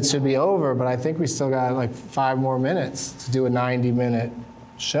said it should be over, but I think we still got like 5 more minutes to do a 90-minute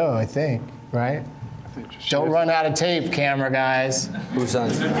show, I think, right? Don't run out of tape, camera guys. Who's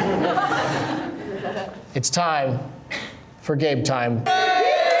on? It's time for Gabe time.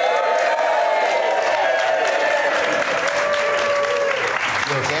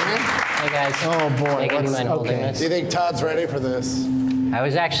 Hey guys. Oh boy. Do Do you think Todd's ready for this? I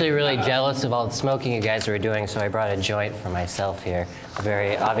was actually really jealous of all the smoking you guys were doing, so I brought a joint for myself here. A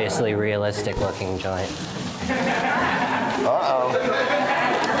very obviously realistic looking joint.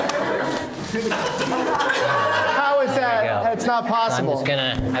 How is that? It's not possible.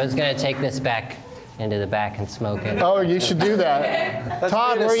 I was gonna take this back into the back and smoke it. Oh, you should do that.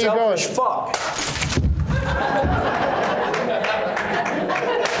 Todd, where are you going? Fuck.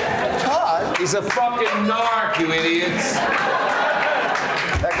 Todd? He's a fucking narc, you idiots.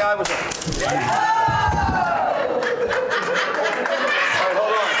 That guy was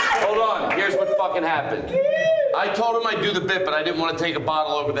Hold on. Here's what fucking happened. I told him I'd do the bit, but I didn't want to take a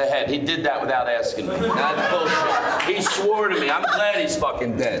bottle over the head. He did that without asking me. That's bullshit. He swore to me. I'm glad he's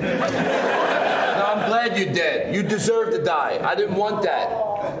fucking dead. No, I'm glad you're dead. You deserve to die. I didn't want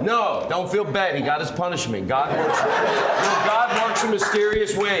that. No, don't feel bad. He got his punishment. God works in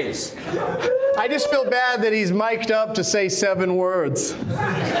mysterious ways. I just feel bad that he's mic'd up to say 7 words.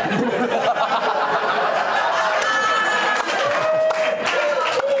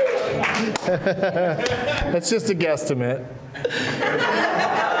 That's just a guesstimate.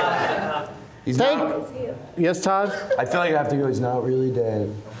 Yes, Todd? I feel like I have to go, he's not really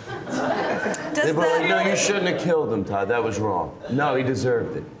dead. They were like, no, you shouldn't have killed him, Todd. That was wrong. No, he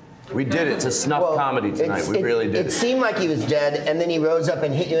deserved it. We did it. It's a snuff comedy tonight. We really did. It seemed like he was dead, and then he rose up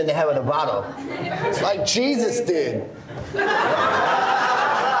and hit you in the head with a bottle. Like Jesus did.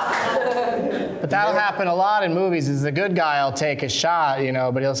 But that'll happen a lot in movies. Is the good guy will take a shot, you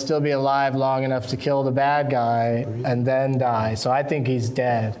know, but he'll still be alive long enough to kill the bad guy and then die. So I think he's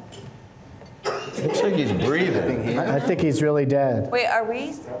dead. Looks like he's breathing. I think he's really dead. Wait, are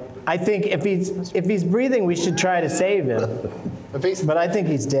we? I think if he's breathing, we should try to save him. But I think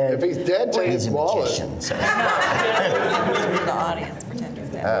he's dead. If he's dead, take his wallet. For the audience, pretend he's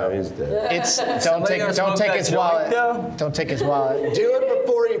dead. Oh, he's dead. Don't take his wallet. Don't take his wallet. Do it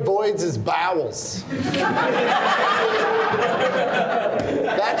before he voids his bowels.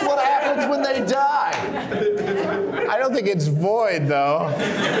 That's what happens when they die. I don't think it's void, though.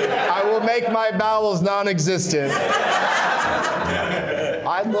 I will make my bowels non-existent.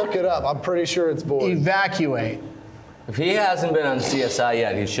 I'd look it up. I'm pretty sure it's void. Evacuate. If he hasn't been on CSI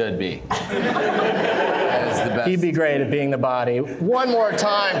yet, he should be. That is the best. He'd be great at being the body. One more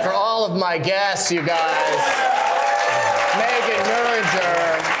time for all of my guests, you guys. Megan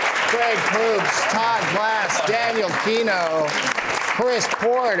Neuringer, Greg Proops, Todd Glass, Daniel Kinno, Chris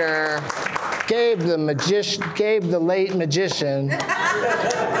Porter, Gabe the late magician.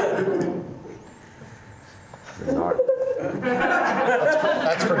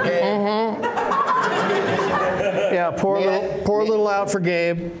 That's for Gabe. Mm-hmm. Yeah, poor little out for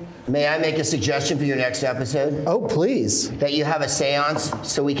Gabe. May I make a suggestion for your next episode? Oh, please. That you have a seance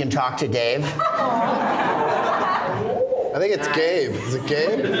so we can talk to Dave. I think it's Gabe. Is it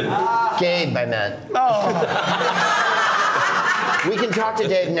Gabe? Gabe, I meant. Oh. We can talk to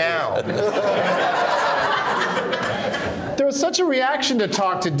Dave now. There was such a reaction to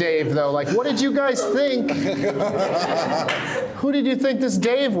talk to Dave, though. Like, what did you guys think? Who did you think this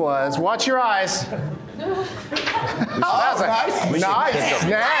Dave was? Watch your eyes. Oh, nice. Nice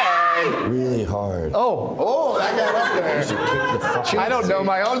snag. Really hard. Oh, that got up there. I don't know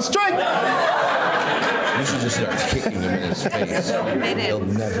my own strength. You should just start kicking him in his face. He'll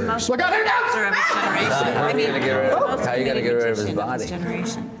never. Look out, here How are you gonna get rid of his body?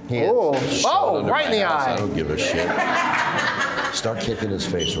 Oh, right in the I eye. don't give a shit. Start kicking his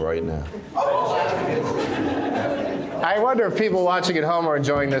face right now. I wonder if people watching at home are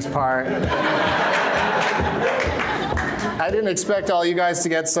enjoying this part. I didn't expect all you guys to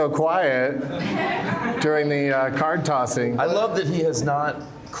get so quiet during the card tossing. I love that he has not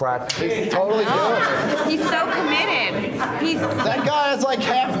cracked. He's totally doing it. He's so committed. That guy has like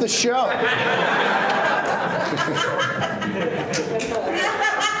half the show.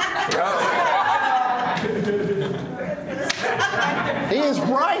 He is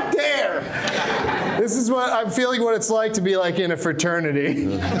right there. This is what I'm feeling what it's like to be like in a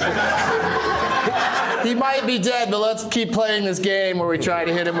fraternity. He might be dead, but let's keep playing this game where we try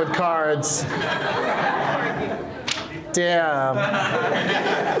to hit him with cards. Damn.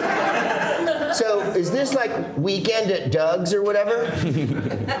 So is this like Weekend at Doug's or whatever?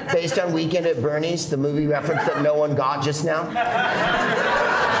 Based on Weekend at Bernie's, the movie reference that no one got just now?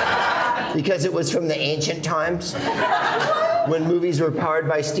 Because it was from the ancient times when movies were powered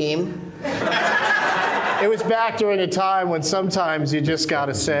by steam. It was back during a time when sometimes you just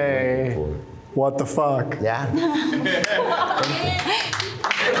gotta say, what the fuck? Yeah.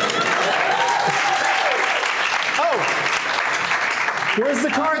 Where's the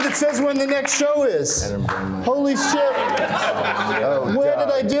card that says when the next show is? Holy shit. Where did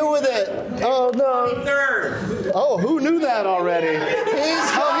I do with it? Oh, no. 23rd. Oh, who knew that already?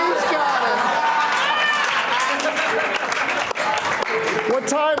 He's got it. What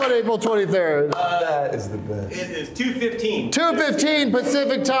time on April 23rd? That is the best. It is 2:15. 2:15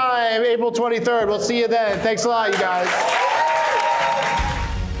 Pacific time, April 23rd. We'll see you then. Thanks a lot, you guys.